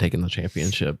Cooper taking the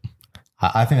championship.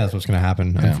 I think that's what's going to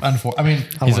happen. Yeah. I don't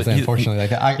want to say unfortunately.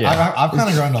 Like I've kind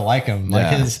of grown to like him.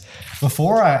 Like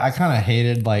before, I kind of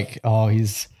hated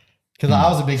he's because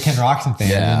I was a big Ken Roxon fan.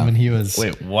 Yeah. And when he was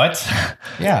Wait, what?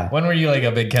 Yeah. When were you like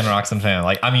a big Ken Roxon fan?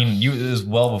 Like, I mean, it was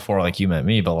well before like you met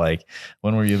me, but like,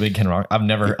 when were you a big Ken Roxon? I've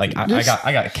never like I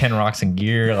got Ken Roxon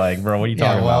gear. Like, bro, what are you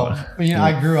talking about?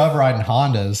 I grew up riding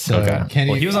Hondas. So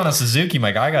Kenny, he was on a Suzuki.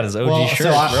 My guy got his OG shirt. So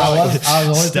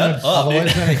I've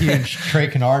always been a huge Trey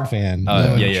Kennard fan.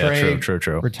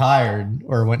 True. Retired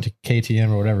or went to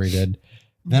KTM or whatever he did.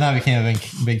 Then I became a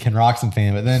big Ken Roxon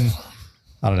fan. But then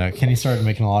I don't know. Kenny started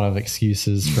making a lot of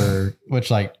excuses for which,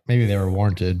 like, maybe they were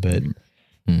warranted, but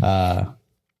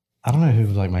I don't know who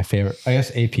was like my favorite. I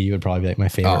guess AP would probably be like my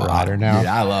favorite rider now. Dude,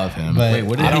 I love him. But Wait,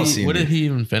 what did he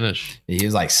even finish? He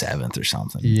was like 7th or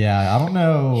something. Yeah, I don't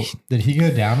know. Did he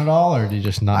go down at all, or did he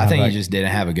just not? I think he just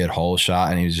didn't have a good hole shot,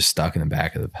 and he was just stuck in the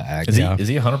back of the pack. Is he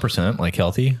 100% like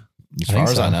healthy? As far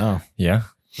as I know. Yeah.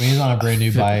 I mean, he's on a brand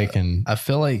new bike, and I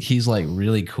feel like he's like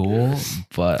really cool,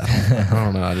 but I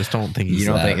don't know. I just don't think he's. You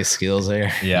don't think his skills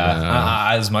there?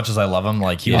 Yeah. As much as I love him,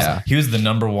 like he was the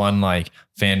number one like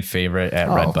fan favorite at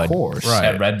Redbud. Of course. Right.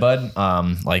 At Redbud,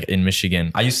 like in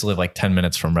Michigan. I used to live like 10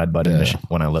 minutes from Redbud in Michigan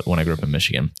when I grew up in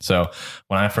Michigan. So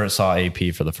when I first saw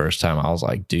AP for the first time, I was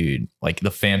like, dude, like the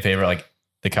fan favorite, like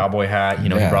the cowboy hat, he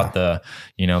brought the,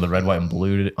 the red, white, and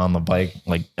blue on the bike.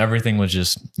 Like everything was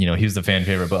just, he was the fan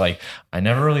favorite, but like I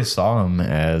never really saw him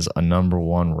as a number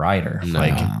one rider. No.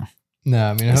 Like, no,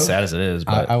 I mean, as sad as it is,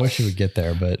 but I wish he would get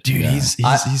there, but dude, he's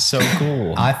so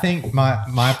cool. I think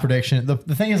my prediction, the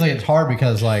thing is like, it's hard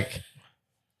because like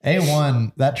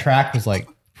A1, that track was like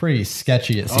pretty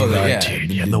sketchy. It seemed like.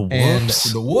 Dude, the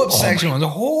whoops. The whoop section was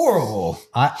horrible.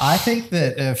 I think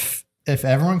that if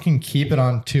everyone can keep it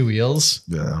on two wheels,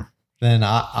 then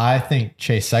I think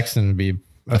Chase Sexton would be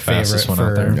a favorite one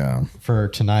out there. for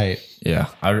tonight. Yeah,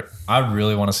 I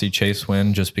really want to see Chase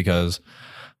win just because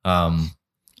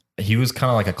he was kind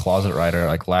of like a closet rider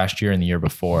like last year and the year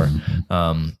before.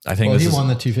 I think he won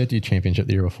the 250 championship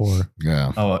the year before.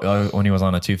 Yeah. Oh, when he was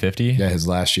on a 250. Yeah, his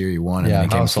last year he won. And then he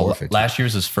came 450. Last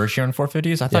year's his first year on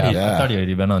 450s. I thought he had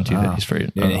already been on 250s for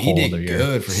and he did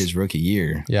good for his rookie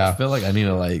year. Yeah, I feel like I need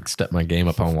to like step my game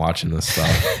up on watching this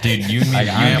stuff, dude. You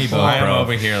and me both, bro. I'm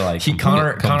over here like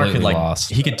Connor could like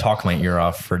lost. He could talk my ear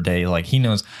off for days. Like he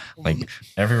knows like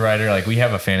every rider. Like we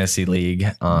have a fantasy league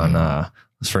on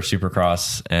for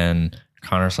Supercross and.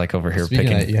 Connor's like over here Speaking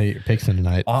picking. of that, your picks in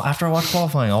tonight. After I watch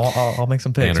qualifying, I'll make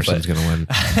some picks. Anderson's gonna win.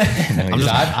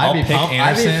 I'd be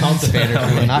pumped if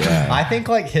Anderson win. I think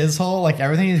like his whole like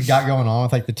everything he's got going on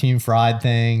with like the Team Fried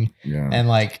thing and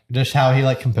like just how he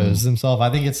like composes himself.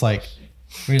 I think it's like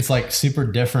it's like super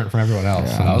different from everyone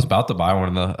else. I was about to buy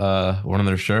one of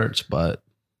their shirts, but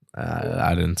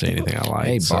I didn't see anything I liked.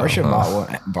 Hey, Barsha bought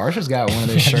one. Barsha's got one of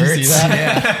their shirts. Did you see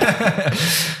that? Yeah.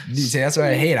 Dude, see, that's what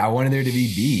I hate. I wanted there to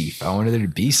be beef. I wanted there to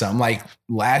be something. Like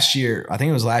last year, I think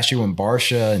it was last year when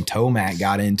Barsha and Tomac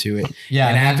got into it. Yeah.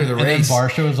 And after the race,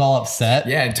 Barsha was all upset.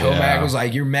 Yeah. And Tomac was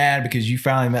like, "You're mad because you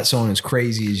finally met someone as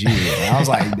crazy as you." And I was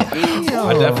like,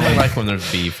 I definitely like when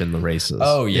there's beef in the races.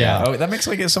 Oh, yeah. Oh, that makes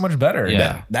it so much better.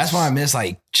 Yeah. That's why I miss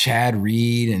like Chad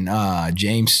Reed and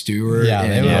James Stewart. Yeah,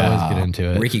 and, they would always get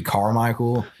into it. Ricky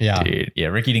Carmichael. Yeah. Dude, yeah,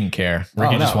 Ricky didn't care.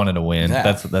 Ricky just wanted to win.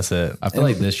 Yeah. That's it. I feel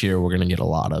like this year we're gonna get a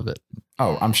lot of it.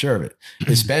 Oh, I'm sure of it.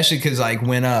 Especially because like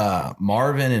when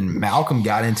Marvin and Malcolm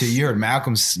got into it, you heard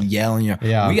Malcolm's yelling,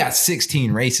 we got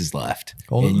 16 races left.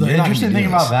 Well, the interesting thing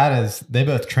about that is they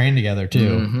both train together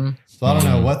too. So I don't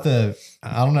know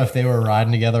I don't know if they were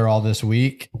riding together all this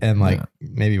week and like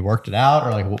maybe worked it out,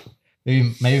 or like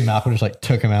maybe Malcolm just like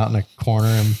took him out in a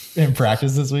corner in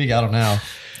practice this week. I don't know.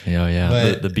 Yeah.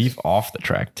 But the beef off the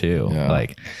track too.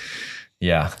 Like,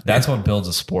 that's what builds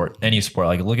a sport, any sport.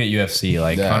 Like look at UFC,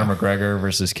 like Conor McGregor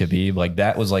versus Khabib. Like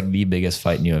that was like the biggest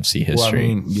fight in UFC history. Well, I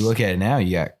mean, you look at it now,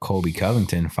 you got Colby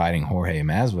Covington fighting Jorge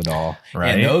Masvidal,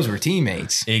 right? And those were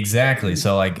teammates. Exactly.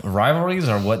 So like rivalries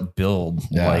are what build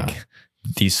like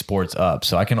these sports up.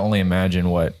 So I can only imagine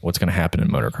what's going to happen in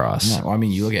motocross. No, well, I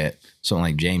mean, you look at someone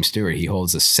like James Stewart, he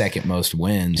holds the second most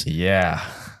wins. Yeah.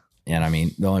 And I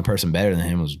mean, the only person better than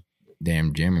him was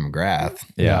damn Jeremy McGrath.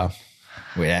 Yeah.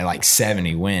 We had like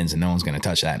 70 wins and no one's going to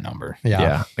touch that number.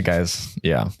 Yeah. The guy's,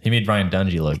 he made Ryan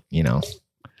Dungey look,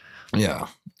 Yeah.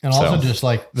 And also just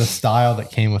like the style that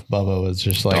came with Bubba was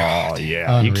just like,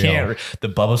 unreal. You can't, the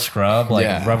Bubba scrub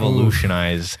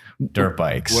revolutionized dirt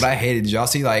bikes. What I hated, did y'all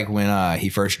see like when he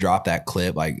first dropped that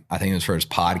clip, like I think it was for his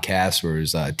podcast where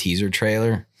his teaser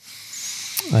trailer.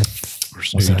 You're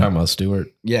talking about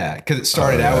Stewart? Yeah, because it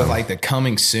started out with like the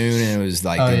coming soon and it was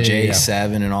like the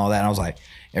J7 and all that. And I was like,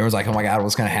 everyone's like, oh my God,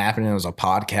 what's going to happen? And it was a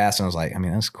podcast. And I was like, I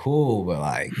mean, that's cool, but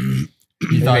like.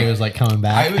 You thought he was like coming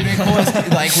back? I would be cool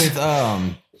like with,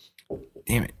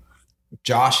 damn it,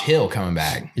 Josh Hill coming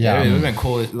back. Yeah. It would have been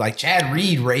cool. Like Chad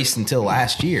Reed raced until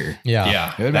last year.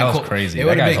 Yeah. That was crazy.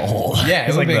 That guy's old. Yeah.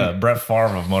 It's like the Brett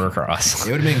Favre of motocross.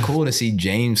 It would have been cool to see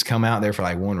James come out there for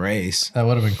like one race. That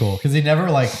would have been cool. Cause he never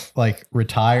like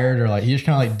retired or like he just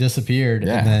kind of like disappeared.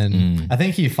 Yeah. And then I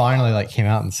think he finally like came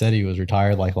out and said he was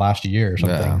retired like last year or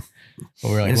something. Yeah. But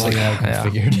we were like,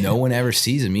 figured. No one ever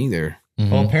sees him either.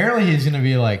 Well, apparently he's going to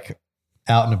be like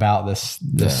out and about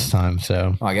this time.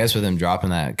 So I guess with him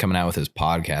dropping that, coming out with his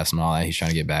podcast and all that, he's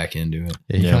trying to get back into it.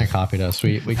 Yeah, he kind of copied us.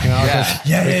 We came out with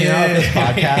this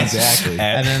podcast. Exactly.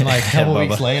 And then like a couple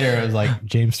weeks later, it was like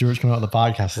James Stewart's coming out with the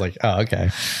podcast. I was like, oh, okay.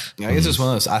 I guess it's one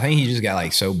of those, I think he just got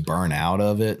like so burnt out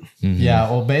of it. Yeah.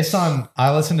 Well, based on,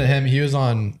 I listened to him. He was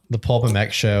on the Pulp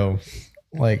MX show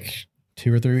like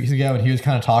 2 or 3 weeks ago, and he was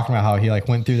kind of talking about how he like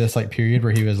went through this like period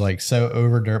where he was like so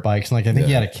over dirt bikes, and like I think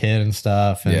he had a kid and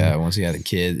stuff. And, once he had a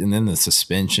kid, and then the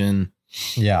suspension.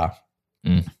 Yeah,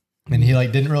 and he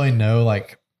like didn't really know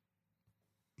like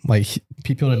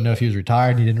people didn't know if he was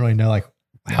retired. He didn't really know like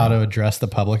how to address the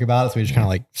public about it, so he just kind of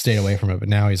like stayed away from it. But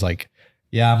now he's like,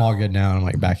 yeah, I'm all good now. And I'm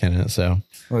like back in it. So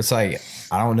well, it's like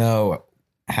I don't know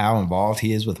how involved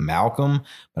he is with Malcolm,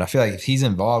 but I feel like if he's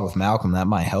involved with Malcolm, that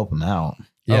might help him out.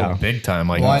 Yeah, big time.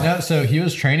 Like, well, I know. So he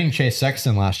was training Chase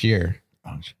Sexton last year,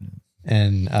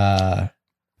 and I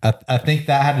think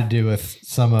that had to do with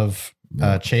some of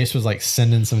Chase was like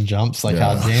sending some jumps, like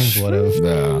how James would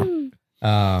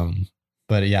have.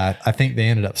 But yeah, I think they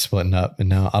ended up splitting up, and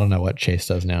now I don't know what Chase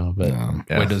does now. But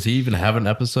wait, does he even have an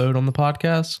episode on the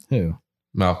podcast? Who?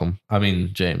 Malcolm. I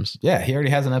mean James. Yeah, he already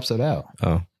has an episode out.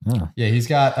 Oh. Yeah, he's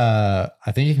got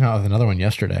I think he came out with another one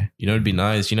yesterday. You know, it'd be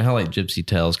nice. You know how like Gypsy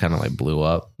Tales kind of like blew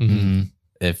up?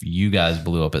 If you guys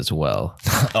blew up as well.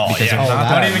 Don't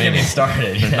even get me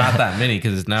started. There's not that many,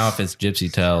 because now if it's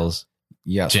Gypsy Tales,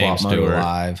 James Stewart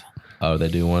live. Oh, they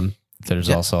do one. There's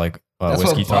also like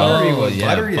Whiskey Throttle.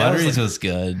 Butteries was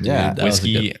good. Yeah,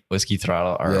 dude, Whiskey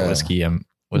Throttle or Whiskey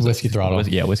Whiskey Throttle.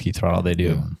 Whiskey Throttle. They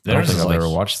do. Yeah. I don't think I've ever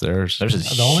watched theirs.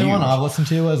 The only one I've listened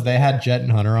to was they had Jet and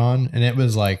Hunter on, and it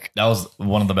was like that was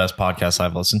one of the best podcasts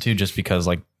I've listened to, just because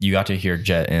like you got to hear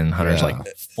Jet and Hunter's like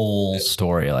full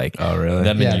story. Like, oh really?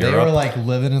 Them in Europe. They were like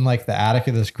living in like the attic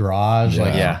of this garage.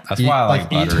 Like, that's why I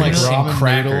like eating like ramen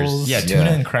crackers. noodles. Yeah,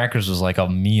 tuna and crackers was like a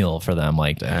meal for them.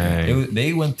 Like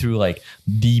they went through like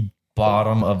the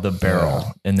bottom of the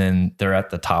barrel, and then they're at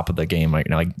the top of the game right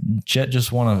now. Like Jet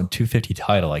just won a 250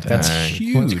 title. Like that's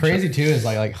huge. What's crazy too is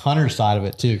like Hunter's side of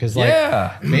it too, because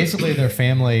like basically their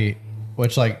family,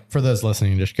 which like for those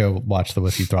listening, just go watch the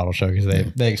Whiskey Throttle show, because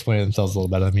they explain it themselves a little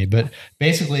better than me. But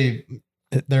basically,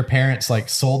 their parents like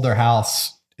sold their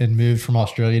house and moved from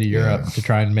Australia to Europe to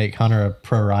try and make Hunter a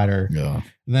pro rider. Yeah,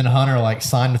 and then Hunter like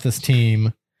signed with this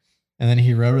team. And then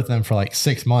he rode with them for like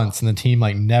 6 months, and the team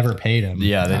like never paid him.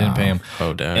 Yeah, they didn't pay him.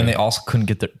 Oh, damn. And they also couldn't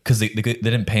get their, because they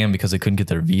didn't pay him because they couldn't get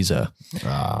their visa.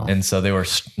 And so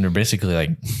they're basically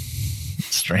like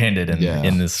stranded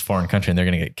in this foreign country, and they're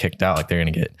going to get kicked out. Like they're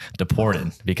going to get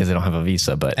deported because they don't have a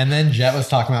visa. And then Jet was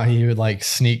talking about he would like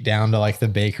sneak down to like the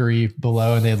bakery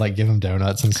below, and they'd like give him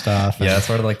donuts and stuff. Yeah, that's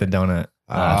where like the donut.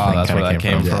 That's where that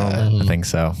came from. I think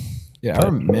so. Yeah, I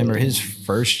remember his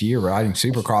first year riding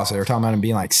Supercross. They were talking about him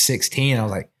being like 16. I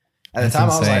was like, at the time,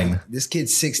 I was like, this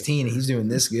kid's 16. He's doing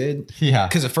this good. Yeah.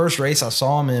 Because the first race I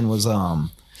saw him in was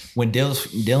when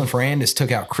Dylan Ferrandis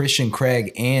took out Christian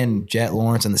Craig and Jet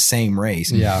Lawrence in the same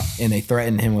race. Yeah. And they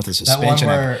threatened him with a suspension.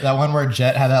 That one where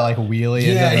Jet had that like wheelie.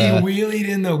 Yeah, he wheelied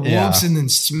in the whoops and then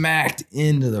smacked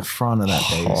into the front of that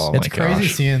base. Oh, it's crazy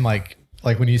seeing like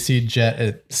when you see Jet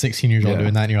at 16 years old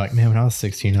doing that, and you're like, man, when I was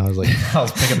 16, I was like, I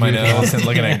was picking my nose and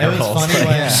looking at girls. It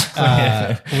was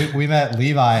funny when we met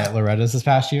Levi at Loretta's this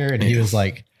past year, and he was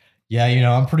like, yeah,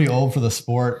 I'm pretty old for the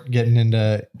sport. He's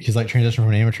like transitioning from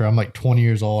an amateur. I'm like 20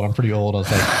 years old. I'm pretty old. I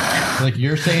was like,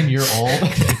 you're saying you're old?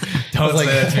 Don't say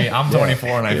that to me. I'm 24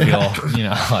 and I feel,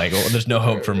 like there's no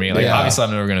hope for me. Like obviously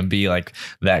I'm never going to be like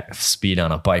that speed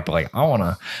on a bike, but like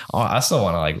I still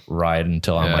want to like ride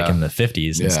until I'm like in the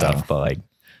 50s and stuff. But like,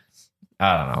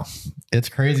 I don't know. It's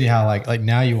crazy how like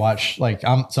now you watch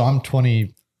I'm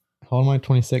 20. How old am I?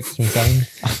 26, 27?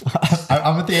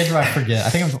 I'm at the age where I forget. I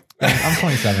think I'm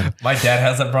 27. My dad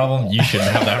has that problem. You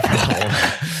shouldn't have that problem.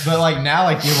 But like now,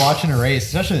 like you're watching a race,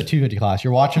 especially the 250 class,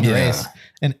 you're watching a race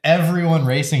and everyone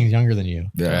racing is younger than you.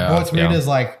 Yeah. What's weird is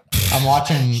like I'm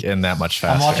watching and that much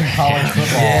faster. I'm watching college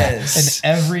football and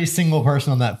every single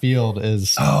person on that field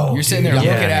is you're sitting there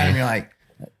looking at him, you're like,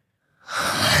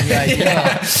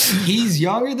 he's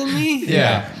younger than me?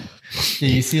 Yeah,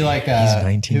 you see like he's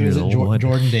 19 years old.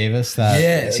 Jordan Davis.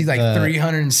 He's like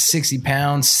 360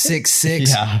 pounds, 6'6".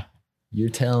 Yeah. You're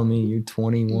telling me you're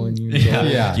 21 years old?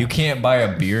 Yeah. You can't buy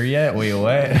a beer yet? Wait,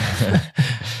 what?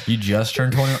 You just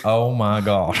turned 20? Oh my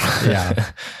God.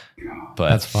 Yeah. But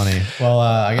that's funny. Well,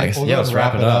 I guess we'll let's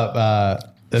wrap it up.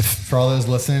 For all those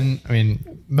listening, I mean,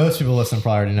 most people listening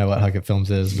probably already know what Huck It Films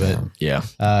is, but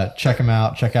check them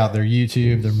out. Check out their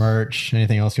YouTube, their merch.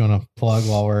 Anything else you want to plug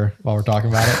while we're talking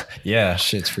about it? Yeah,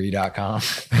 shitsfree.com.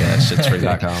 Yeah,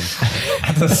 shitsfree.com.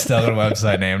 That's a stellar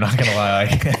website name. Not gonna lie,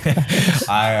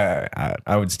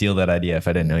 I would steal that idea if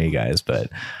I didn't know you guys, but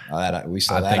we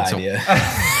stole that idea.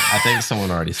 I think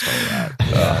someone already stole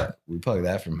that. We plugged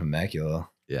that from Temecula.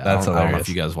 Yeah, I don't know if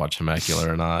you guys watch Temecula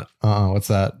or not. What's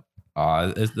that?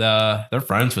 They're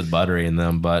friends with Buttery and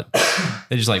them, but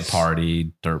they just like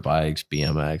party, dirt bikes,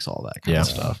 BMX, all that kind of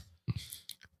stuff.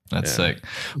 That's sick.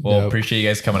 Well, appreciate you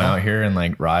guys coming out here and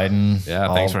like riding.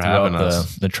 Yeah, thanks for having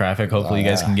us. The traffic. Hopefully you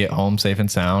guys can get home safe and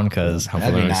sound because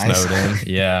hopefully it's snowed in.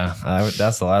 Yeah,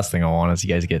 that's the last thing I want is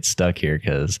you guys get stuck here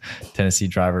because Tennessee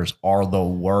drivers are the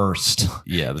worst.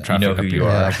 Yeah, the traffic. You know who you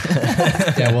are.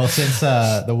 Yeah, well, since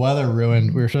the weather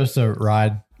ruined, we were supposed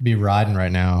to be riding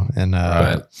right now, and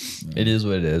it is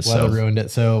what it is. Weather ruined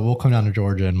it, so we'll come down to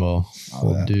Georgia and we'll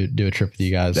do a trip with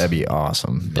you guys. That'd be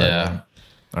awesome. Yeah.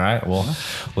 All right. Well,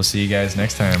 we'll see you guys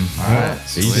next time. All right.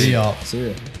 See y'all.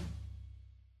 See ya.